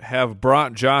Eagles have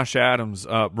brought Josh Adams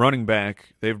up, running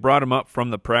back. They've brought him up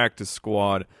from the practice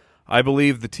squad. I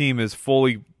believe the team is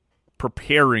fully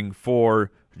preparing for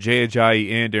Jay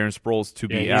Ajayi and Darren Sproles to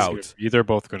be out. They're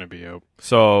both going to be out.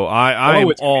 So I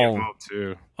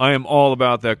am all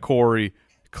about that Corey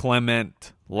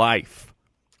Clement life.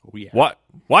 Oh, yeah. What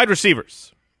wide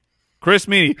receivers? Chris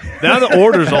Meany. Now the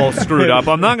order's all screwed up.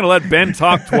 I'm not going to let Ben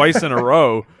talk twice in a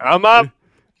row. I'm up.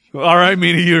 All right,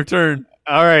 Meany, your turn.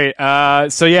 All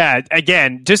right. So, yeah,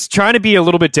 again, just trying to be a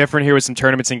little bit different here with some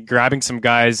tournaments and grabbing some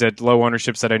guys at low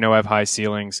ownerships that I know have high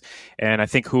ceilings. And I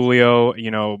think Julio,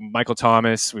 Michael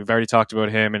Thomas, we've already talked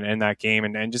about him and that game.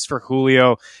 And just for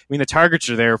Julio, I mean, the targets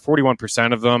are there,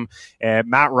 41% of them.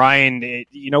 Matt Ryan,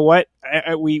 you know what?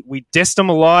 We dissed him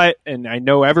a lot, and I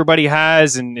know everybody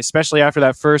has, and especially after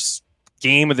that first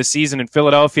game of the season in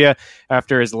Philadelphia,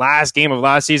 after his last game of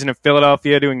last season in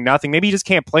Philadelphia doing nothing. Maybe he just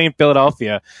can't play in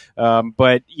Philadelphia.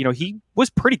 But he was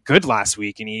pretty good last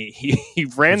week, and he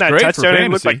ran that touchdown and he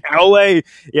looked like LA.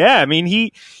 Yeah, I mean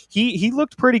he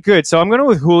looked pretty good. So I'm going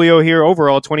with Julio here.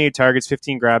 Overall, 28 targets,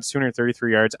 15 grabs,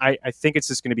 233 yards. I think it's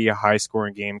just going to be a high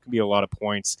scoring game. It could be a lot of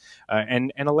points.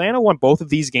 And Atlanta won both of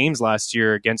these games last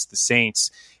year against the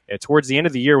Saints towards the end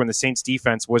of the year when the Saints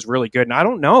defense was really good. And I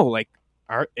don't know,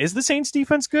 is the Saints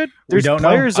defense good? There's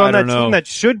players on that team that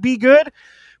should be good,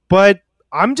 but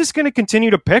I'm just going to continue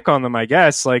to pick on them, I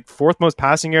guess. Fourth most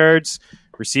passing yards,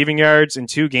 receiving yards in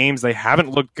 2 games. They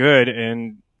haven't looked good,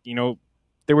 and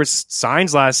there was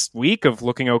signs last week of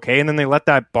looking okay, and then they let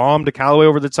that bomb to Callaway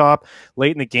over the top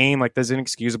late in the game. That's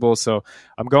inexcusable. So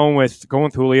I'm going with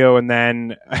Julio, and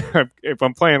then if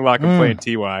I'm playing luck, I'm playing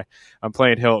T.Y. I'm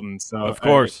playing Hilton. So of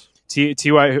course.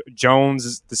 T.Y. Jones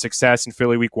is the success in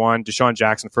Philly week 1. Deshaun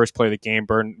Jackson, first play of the game,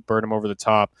 burned him over the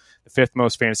top. The 5th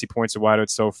most fantasy points to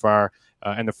wideouts so far,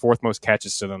 and the 4th most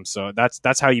catches to them. So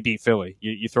that's how you beat Philly.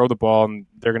 You throw the ball, and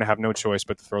they're going to have no choice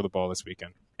but to throw the ball this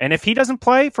weekend. And if he doesn't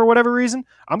play for whatever reason,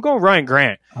 I'm going Ryan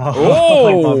Grant.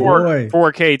 Oh, boy.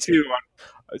 4K too.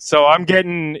 So I'm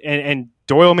getting and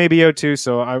Doyle may be out too.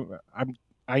 So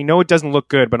I know it doesn't look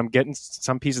good, but I'm getting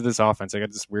some piece of this offense. I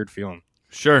got this weird feeling.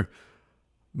 Sure.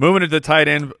 Moving to the tight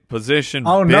end position.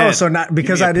 Oh, Ben, no. So not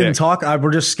because I didn't talk,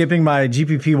 we're just skipping my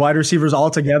GPP wide receivers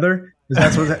altogether. Is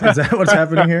that what's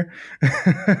happening here?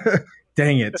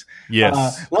 Dang it.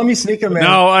 Yes. Let me sneak him in.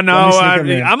 No, I know.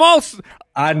 I'm all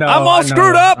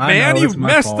screwed up, man. You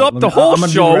messed up the whole show. I'm going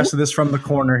to do the rest of this from the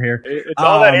corner here. It's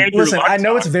all that Andrew listen, I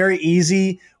know it's very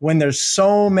easy when there's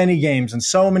so many games and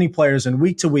so many players and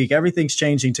week to week, everything's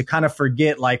changing to kind of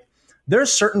forget,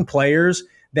 there's certain players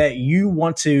that you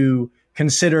want to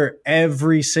consider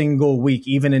every single week,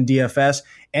 even in DFS.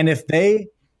 And if they're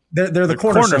the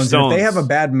cornerstones. If they have a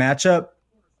bad matchup,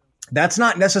 that's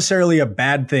not necessarily a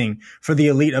bad thing for the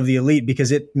elite of the elite,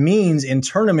 because it means in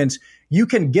tournaments, you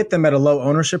can get them at a low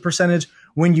ownership percentage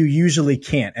when you usually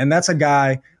can't. And that's a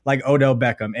guy like Odell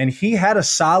Beckham. And he had a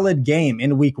solid game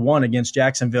in week 1 against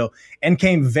Jacksonville and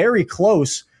came very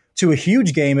close to a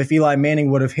huge game if Eli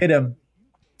Manning would have hit him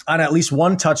on at least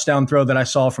one touchdown throw that I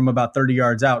saw from about 30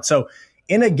 yards out. So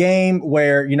in a game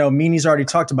where, Meany's already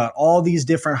talked about all these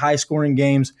different high scoring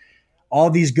games, all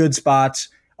these good spots,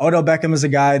 Odell Beckham is a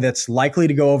guy that's likely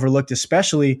to go overlooked,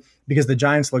 especially because the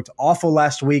Giants looked awful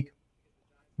last week.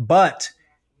 But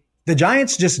the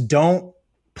Giants just don't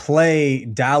play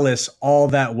Dallas all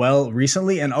that well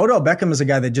recently. And Odell Beckham is a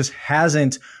guy that just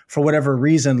hasn't, for whatever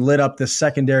reason, lit up the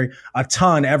secondary a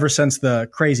ton ever since the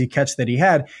crazy catch that he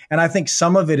had. And I think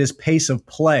some of it is pace of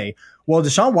play. Well,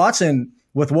 Deshaun Watson,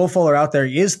 with Will Fuller out there,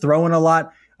 is throwing a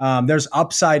lot. There's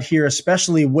upside here,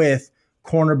 especially with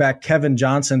cornerback Kevin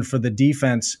Johnson for the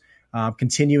defense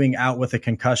continuing out with a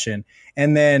concussion.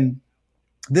 And then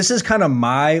this is kind of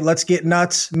my let's get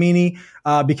nuts, Meany,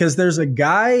 because there's a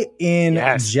guy in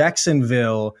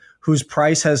Jacksonville whose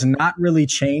price has not really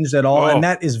changed at all, and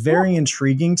that is very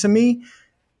intriguing to me.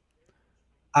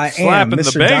 I am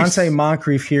Mr. Dante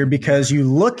Moncrief here because you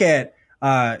look at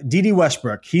D.D.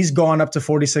 Westbrook. He's gone up to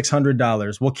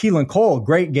 $4,600. Well, Keelan Cole,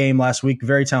 great game last week,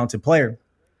 very talented player.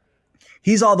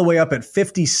 He's all the way up at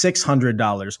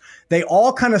 $5,600. They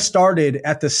all kind of started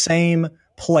at the same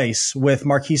place with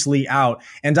Marquise Lee out,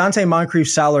 and Dante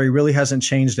Moncrief's salary really hasn't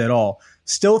changed at all.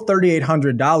 Still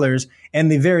 $3,800.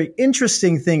 And the very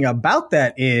interesting thing about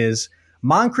that is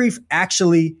Moncrief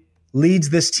actually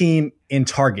leads this team in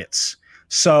targets.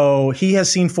 So he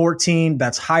has seen 14.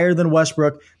 That's higher than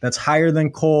Westbrook. That's higher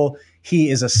than Cole. he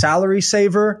is a salary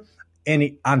saver.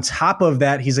 And on top of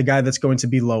that, he's a guy that's going to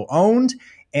be low owned.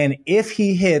 And if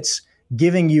he hits,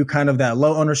 giving you kind of that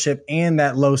low ownership and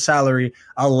that low salary,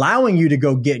 allowing you to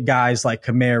go get guys like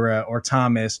Kamara or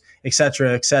Thomas, et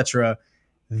cetera,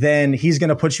 then he's going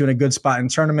to put you in a good spot in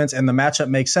tournaments. And the matchup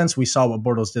makes sense. We saw what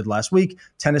Bortles did last week.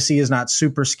 Tennessee is not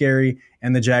super scary,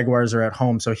 and the Jaguars are at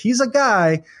home. So he's a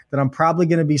guy that I'm probably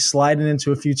going to be sliding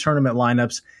into a few tournament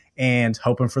lineups and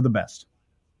hoping for the best.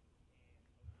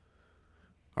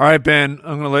 All right, Ben,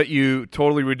 I'm going to let you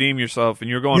totally redeem yourself, and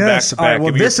you're going back to back. All right,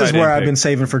 well, this is where I've been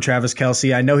saving for Travis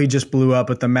Kelce. I know he just blew up,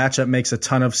 but the matchup makes a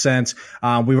ton of sense.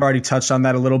 We've already touched on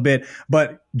that a little bit.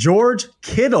 But George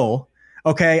Kittle,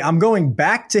 okay, I'm going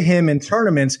back to him in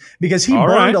tournaments because he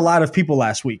burned a lot of people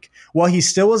last week. While he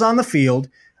still was on the field,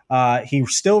 he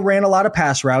still ran a lot of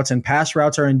pass routes, and pass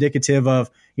routes are indicative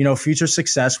of, future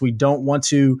success. We don't want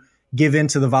to give in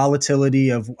to the volatility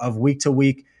of week to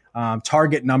week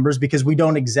target numbers because we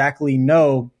don't exactly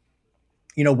know,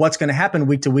 what's going to happen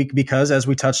week to week because, as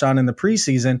we touched on in the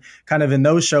preseason, kind of in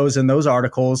those shows and those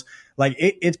articles, like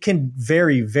it can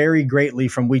vary very greatly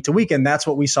from week to week. And that's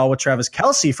what we saw with Travis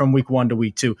Kelce from week 1 to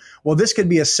week 2. Well, this could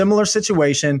be a similar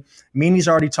situation. Meanie's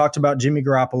already talked about Jimmy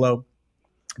Garoppolo.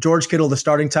 George Kittle, the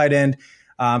starting tight end,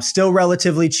 still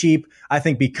relatively cheap. I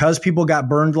think because people got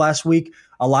burned last week,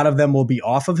 a lot of them will be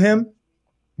off of him.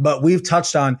 But we've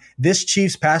touched on this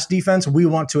Chiefs pass defense. We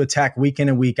want to attack week in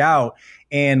and week out.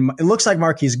 And it looks like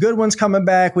Marquise Goodwin's coming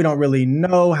back. We don't really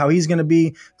know how he's going to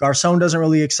be. Garcon doesn't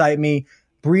really excite me.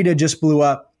 Breida just blew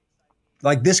up.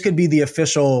 Like, this could be the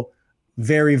official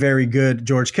very, very good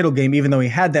George Kittle game, even though he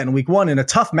had that in week 1 in a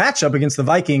tough matchup against the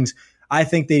Vikings. I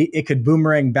think it could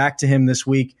boomerang back to him this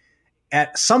week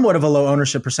at somewhat of a low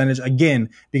ownership percentage, again,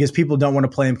 because people don't want to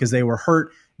play him because they were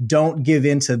hurt. Don't give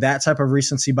in to that type of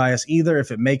recency bias either.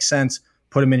 If it makes sense,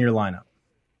 put him in your lineup.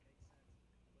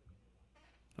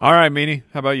 All right, Meanie,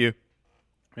 how about you?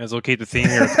 May as well keep the theme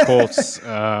here with the Colts.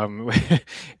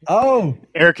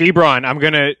 Eric Ebron. I'm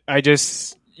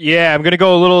gonna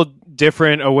go a little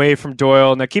different away from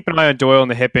Doyle. Now, keep an eye on Doyle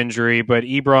and the hip injury, but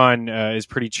Ebron is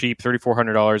pretty cheap,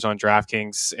 $3,400 on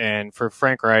DraftKings. And for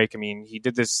Frank Reich, I mean, he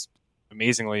did this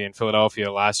amazingly in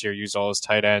Philadelphia last year, used all his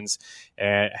tight ends,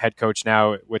 head coach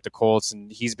now with the Colts,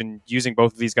 and he's been using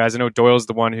both of these guys. I know Doyle's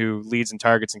the one who leads in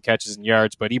targets and catches and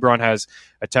yards, but Ebron has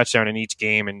a touchdown in each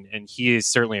game, and he is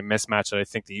certainly a mismatch that I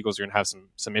think the Eagles are going to have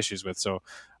some issues with, so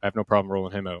I have no problem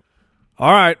rolling him out.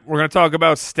 All right, we're going to talk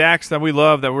about stacks that we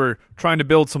love that we're trying to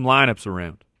build some lineups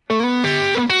around.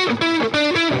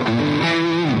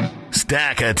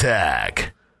 Stack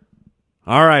Attack.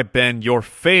 All right, Ben, your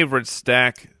favorite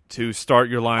stack to start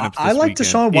your lineups this I like weekend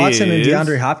Deshaun Watson and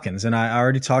DeAndre Hopkins, and I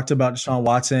already talked about Deshaun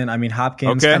Watson. I mean,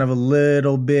 Hopkins kind of a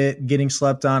little bit getting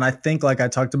slept on. I think, like I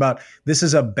talked about, this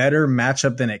is a better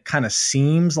matchup than it kind of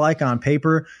seems like on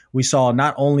paper. We saw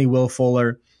not only Will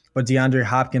Fuller, but DeAndre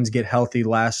Hopkins get healthy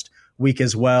last week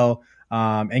as well,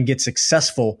 and get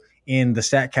successful in the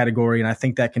stat category, and I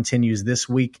think that continues this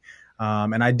week.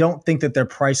 And I don't think that their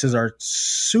prices are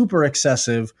super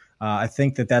excessive. I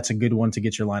think that that's a good one to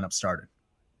get your lineup started.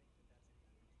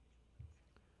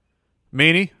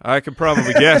 Meanie, I could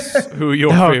probably guess who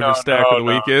your favorite stack of the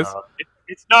week is.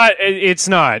 It's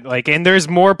not like, and there's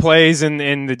more plays in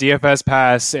the DFS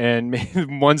pass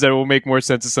and ones that will make more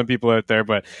sense to some people out there.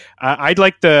 But I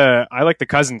like the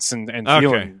Cousins and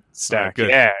Thielen stack. Right,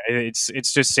 yeah,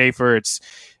 it's just safer. It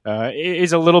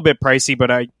is a little bit pricey,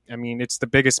 but I mean, it's the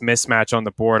biggest mismatch on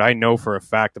the board. I know for a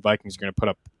fact the Vikings are going to put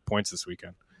up points this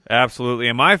weekend. Absolutely.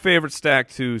 And my favorite stack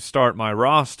to start my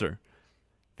roster,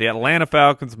 the Atlanta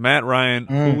Falcons, Matt Ryan,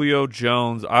 Julio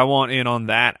Jones. I want in on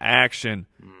that action.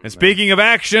 And speaking of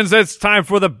actions, it's time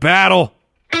for the battle.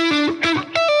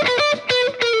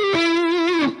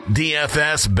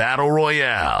 DFS Battle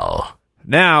Royale.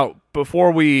 Now,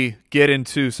 before we get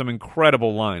into some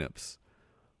incredible lineups,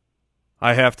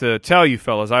 I have to tell you,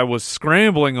 fellas, I was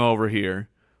scrambling over here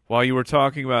while you were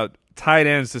talking about tight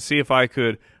ends to see if I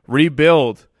could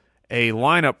rebuild a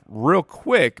lineup real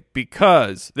quick,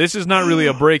 because this is not really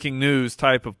a breaking news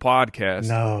type of podcast.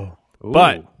 No.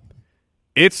 But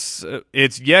it's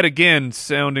yet again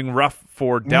sounding rough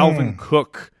for Dalvin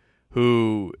Cook,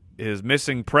 who is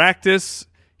missing practice.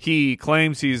 He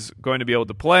claims he's going to be able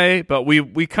to play, but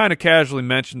we kind of casually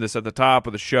mentioned this at the top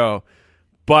of the show.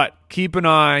 But keep an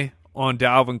eye on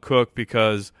Dalvin Cook,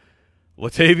 because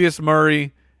Latavius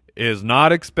Murray is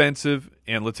not expensive,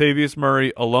 and Latavius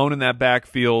Murray alone in that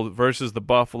backfield versus the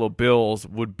Buffalo Bills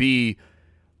would be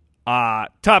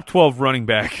top 12 running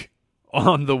back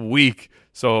on the week.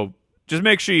 So just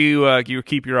make sure you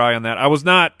keep your eye on that. I was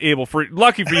not able,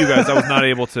 lucky for you guys, I was not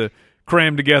able to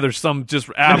cram together some just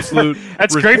absolute.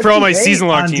 That's great for all my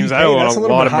season-long teams. I want a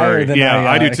lot of Murray.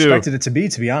 I do too. Expected it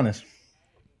to be honest.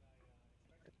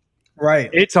 Right.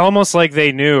 It's almost like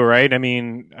they knew, right? I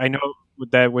mean, I know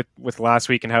with last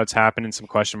week and how it's happened and some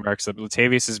question marks that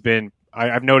Latavius has been.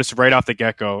 I've noticed right off the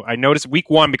get-go. I noticed week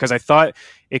one because I thought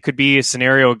it could be a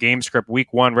scenario game script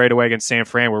week one right away against San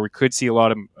Fran where we could see a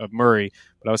lot of Murray,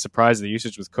 but I was surprised the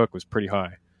usage with Cook was pretty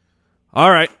high.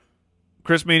 All right.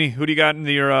 Chris Meany, who do you got in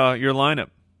your lineup?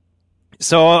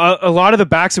 So a lot of the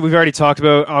backs that we've already talked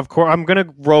about, of course, I'm going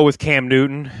to roll with Cam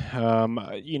Newton.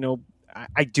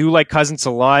 I do like Cousins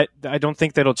a lot. I don't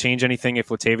think that'll change anything if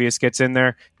Latavius gets in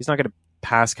there. He's not going to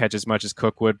pass catch as much as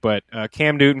Cook would, but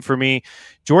Cam Newton for me.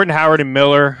 Jordan Howard and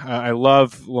Miller. I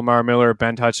love Lamar Miller.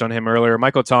 Ben touched on him earlier.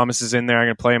 Michael Thomas is in there. I'm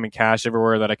going to play him in cash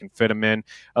everywhere that I can fit him in.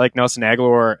 I like Nelson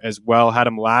Aguilar as well. Had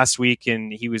him last week,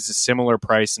 and he was a similar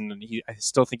price, and I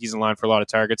still think he's in line for a lot of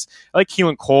targets. I like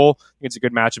Keelan Cole. I think it's a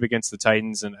good matchup against the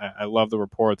Titans, and I love the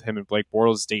rapport with him and Blake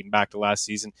Bortles dating back to last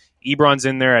season. Ebron's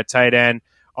in there at tight end.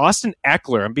 Austin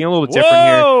Eckler. I'm being a little bit different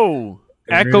here.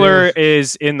 Eckler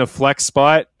is in the flex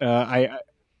spot. I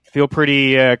feel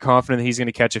pretty confident that he's going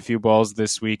to catch a few balls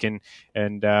this week, and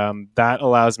that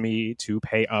allows me to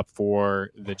pay up for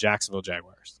the Jacksonville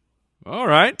Jaguars. All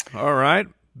right.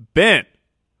 Ben,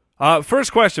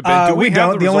 first question, Ben. Do we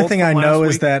have the only thing I know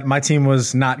is that my team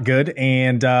was not good,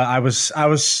 and I was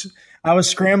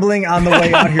scrambling on the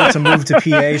way out here to move to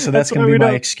PA, so that's going to be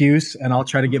my excuse, and I'll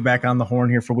try to get back on the horn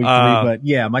here for week 3. But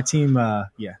yeah, my team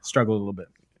struggled a little bit.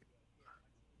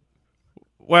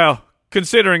 Well,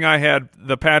 considering I had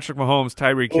the Patrick Mahomes,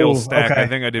 Tyreek Hill stack, I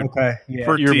think I did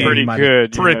pretty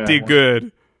good. Pretty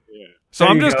good. Yeah. So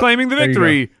I'm just claiming the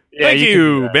victory. Thank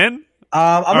you, Ben.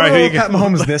 I'm going to go with Pat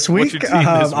Mahomes this week.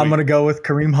 I'm going to go with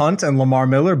Kareem Hunt and Lamar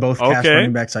Miller, both cash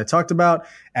running backs I talked about,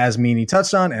 as Meany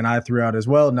touched on, and I threw out as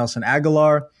well, Nelson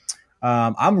Aguilar.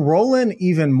 I'm rolling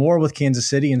even more with Kansas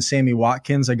City and Sammy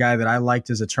Watkins, a guy that I liked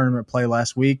as a tournament play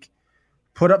last week.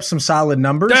 Put up some solid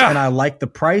numbers, and I like the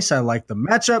price. I like the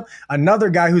matchup. Another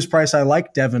guy whose price I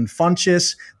like, Devin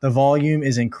Funchess. The volume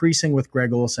is increasing with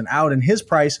Greg Olsen out, and his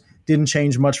price didn't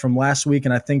change much from last week,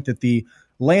 and I think that the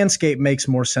landscape makes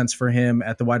more sense for him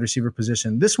at the wide receiver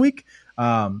position this week.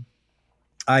 I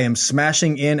am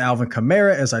smashing in Alvin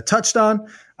Kamara, as I touched on.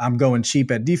 I'm going cheap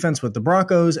at defense with the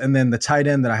Broncos, and then the tight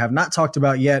end that I have not talked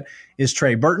about yet is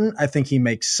Trey Burton. I think he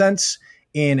makes sense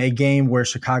in a game where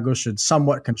Chicago should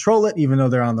somewhat control it, even though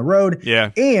they're on the road.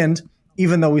 Yeah. And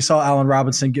even though we saw Allen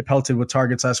Robinson get pelted with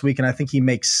targets last week, and I think he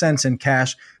makes sense in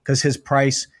cash because his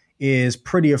price is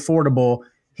pretty affordable.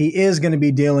 He is going to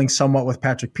be dealing somewhat with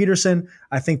Patrick Peterson.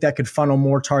 I think that could funnel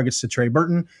more targets to Trey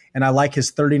Burton, and I like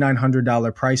his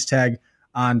 $3,900 price tag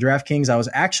on DraftKings. I was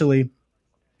actually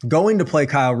going to play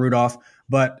Kyle Rudolph,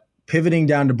 but pivoting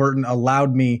down to Burton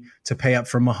allowed me to pay up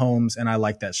for Mahomes, and I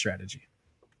like that strategy.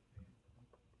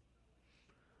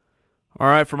 All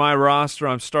right, for my roster,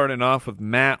 I'm starting off with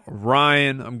Matt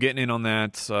Ryan. I'm getting in on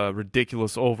that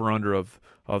ridiculous over-under of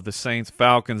the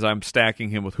Saints-Falcons. I'm stacking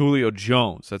him with Julio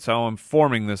Jones. That's how I'm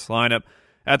forming this lineup.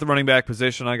 At the running back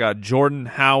position, I got Jordan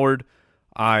Howard.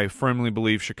 I firmly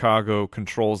believe Chicago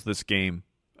controls this game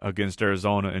against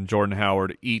Arizona, and Jordan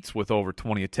Howard eats with over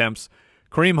 20 attempts.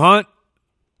 Kareem Hunt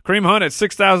at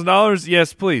 $6,000?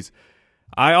 Yes, please.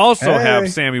 I also have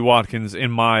Sammy Watkins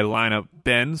in my lineup,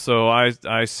 Ben, so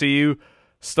I see you.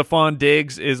 Stephon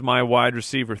Diggs is my wide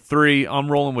receiver 3.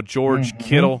 I'm rolling with George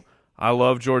Kittle. I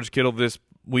love George Kittle this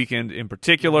weekend in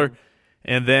particular.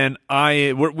 And then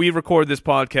we record this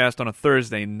podcast on a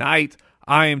Thursday night.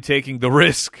 I am taking the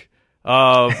risk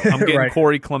of I'm getting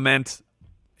Corey Clement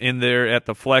in there at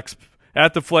the flex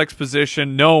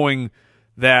position, knowing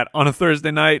that on a Thursday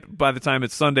night, by the time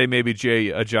it's Sunday, maybe Jay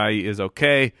Ajayi is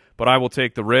okay, but I will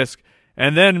take the risk.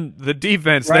 And then the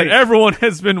defense that everyone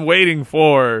has been waiting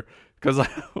for, because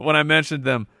when I mentioned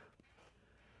them,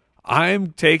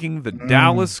 I'm taking the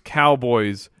Dallas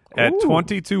Cowboys at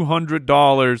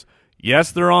 $2,200.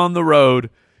 Yes, they're on the road.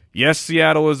 Yes,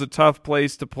 Seattle is a tough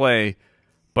place to play,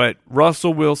 but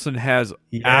Russell Wilson has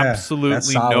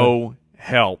absolutely no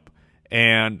help.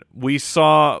 And we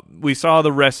saw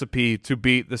the recipe to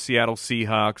beat the Seattle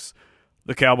Seahawks.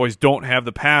 The Cowboys don't have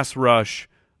the pass rush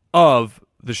of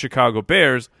the Chicago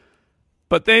Bears,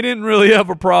 but they didn't really have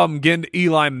a problem getting to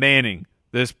Eli Manning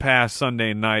this past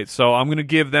Sunday night. So I'm going to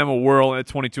give them a whirl at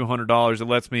 $2,200. It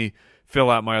lets me fill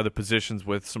out my other positions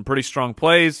with some pretty strong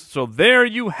plays. So there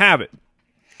you have it.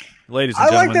 Ladies and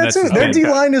gentlemen, I like that too. Their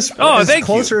D-line is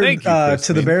closer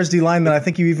to the Bears' D-line than I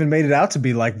think you even made it out to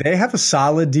be. Like, they have a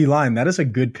solid D-line. That is a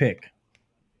good pick.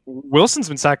 Wilson's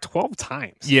been sacked 12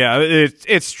 times. Yeah,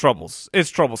 it's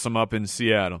troublesome up in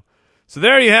Seattle. So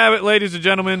there you have it, ladies and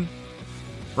gentlemen.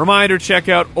 Reminder, check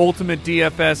out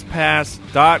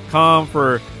ultimatedfspass.com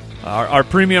for our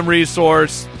premium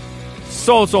resource.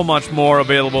 So much more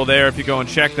available there if you go and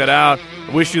check that out.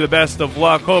 I wish you the best of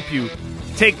luck. Hope you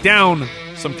take down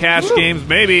some cash games,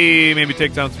 maybe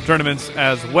take down some tournaments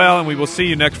as well, and we will see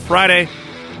you next Friday.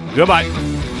 Goodbye.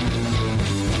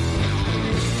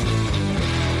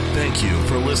 Thank you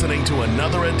for listening to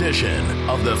another edition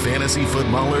of the Fantasy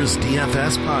Footballers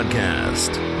DFS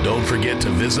podcast. Don't forget to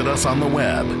visit us on the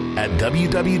web at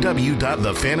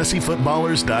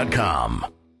www.thefantasyfootballers.com.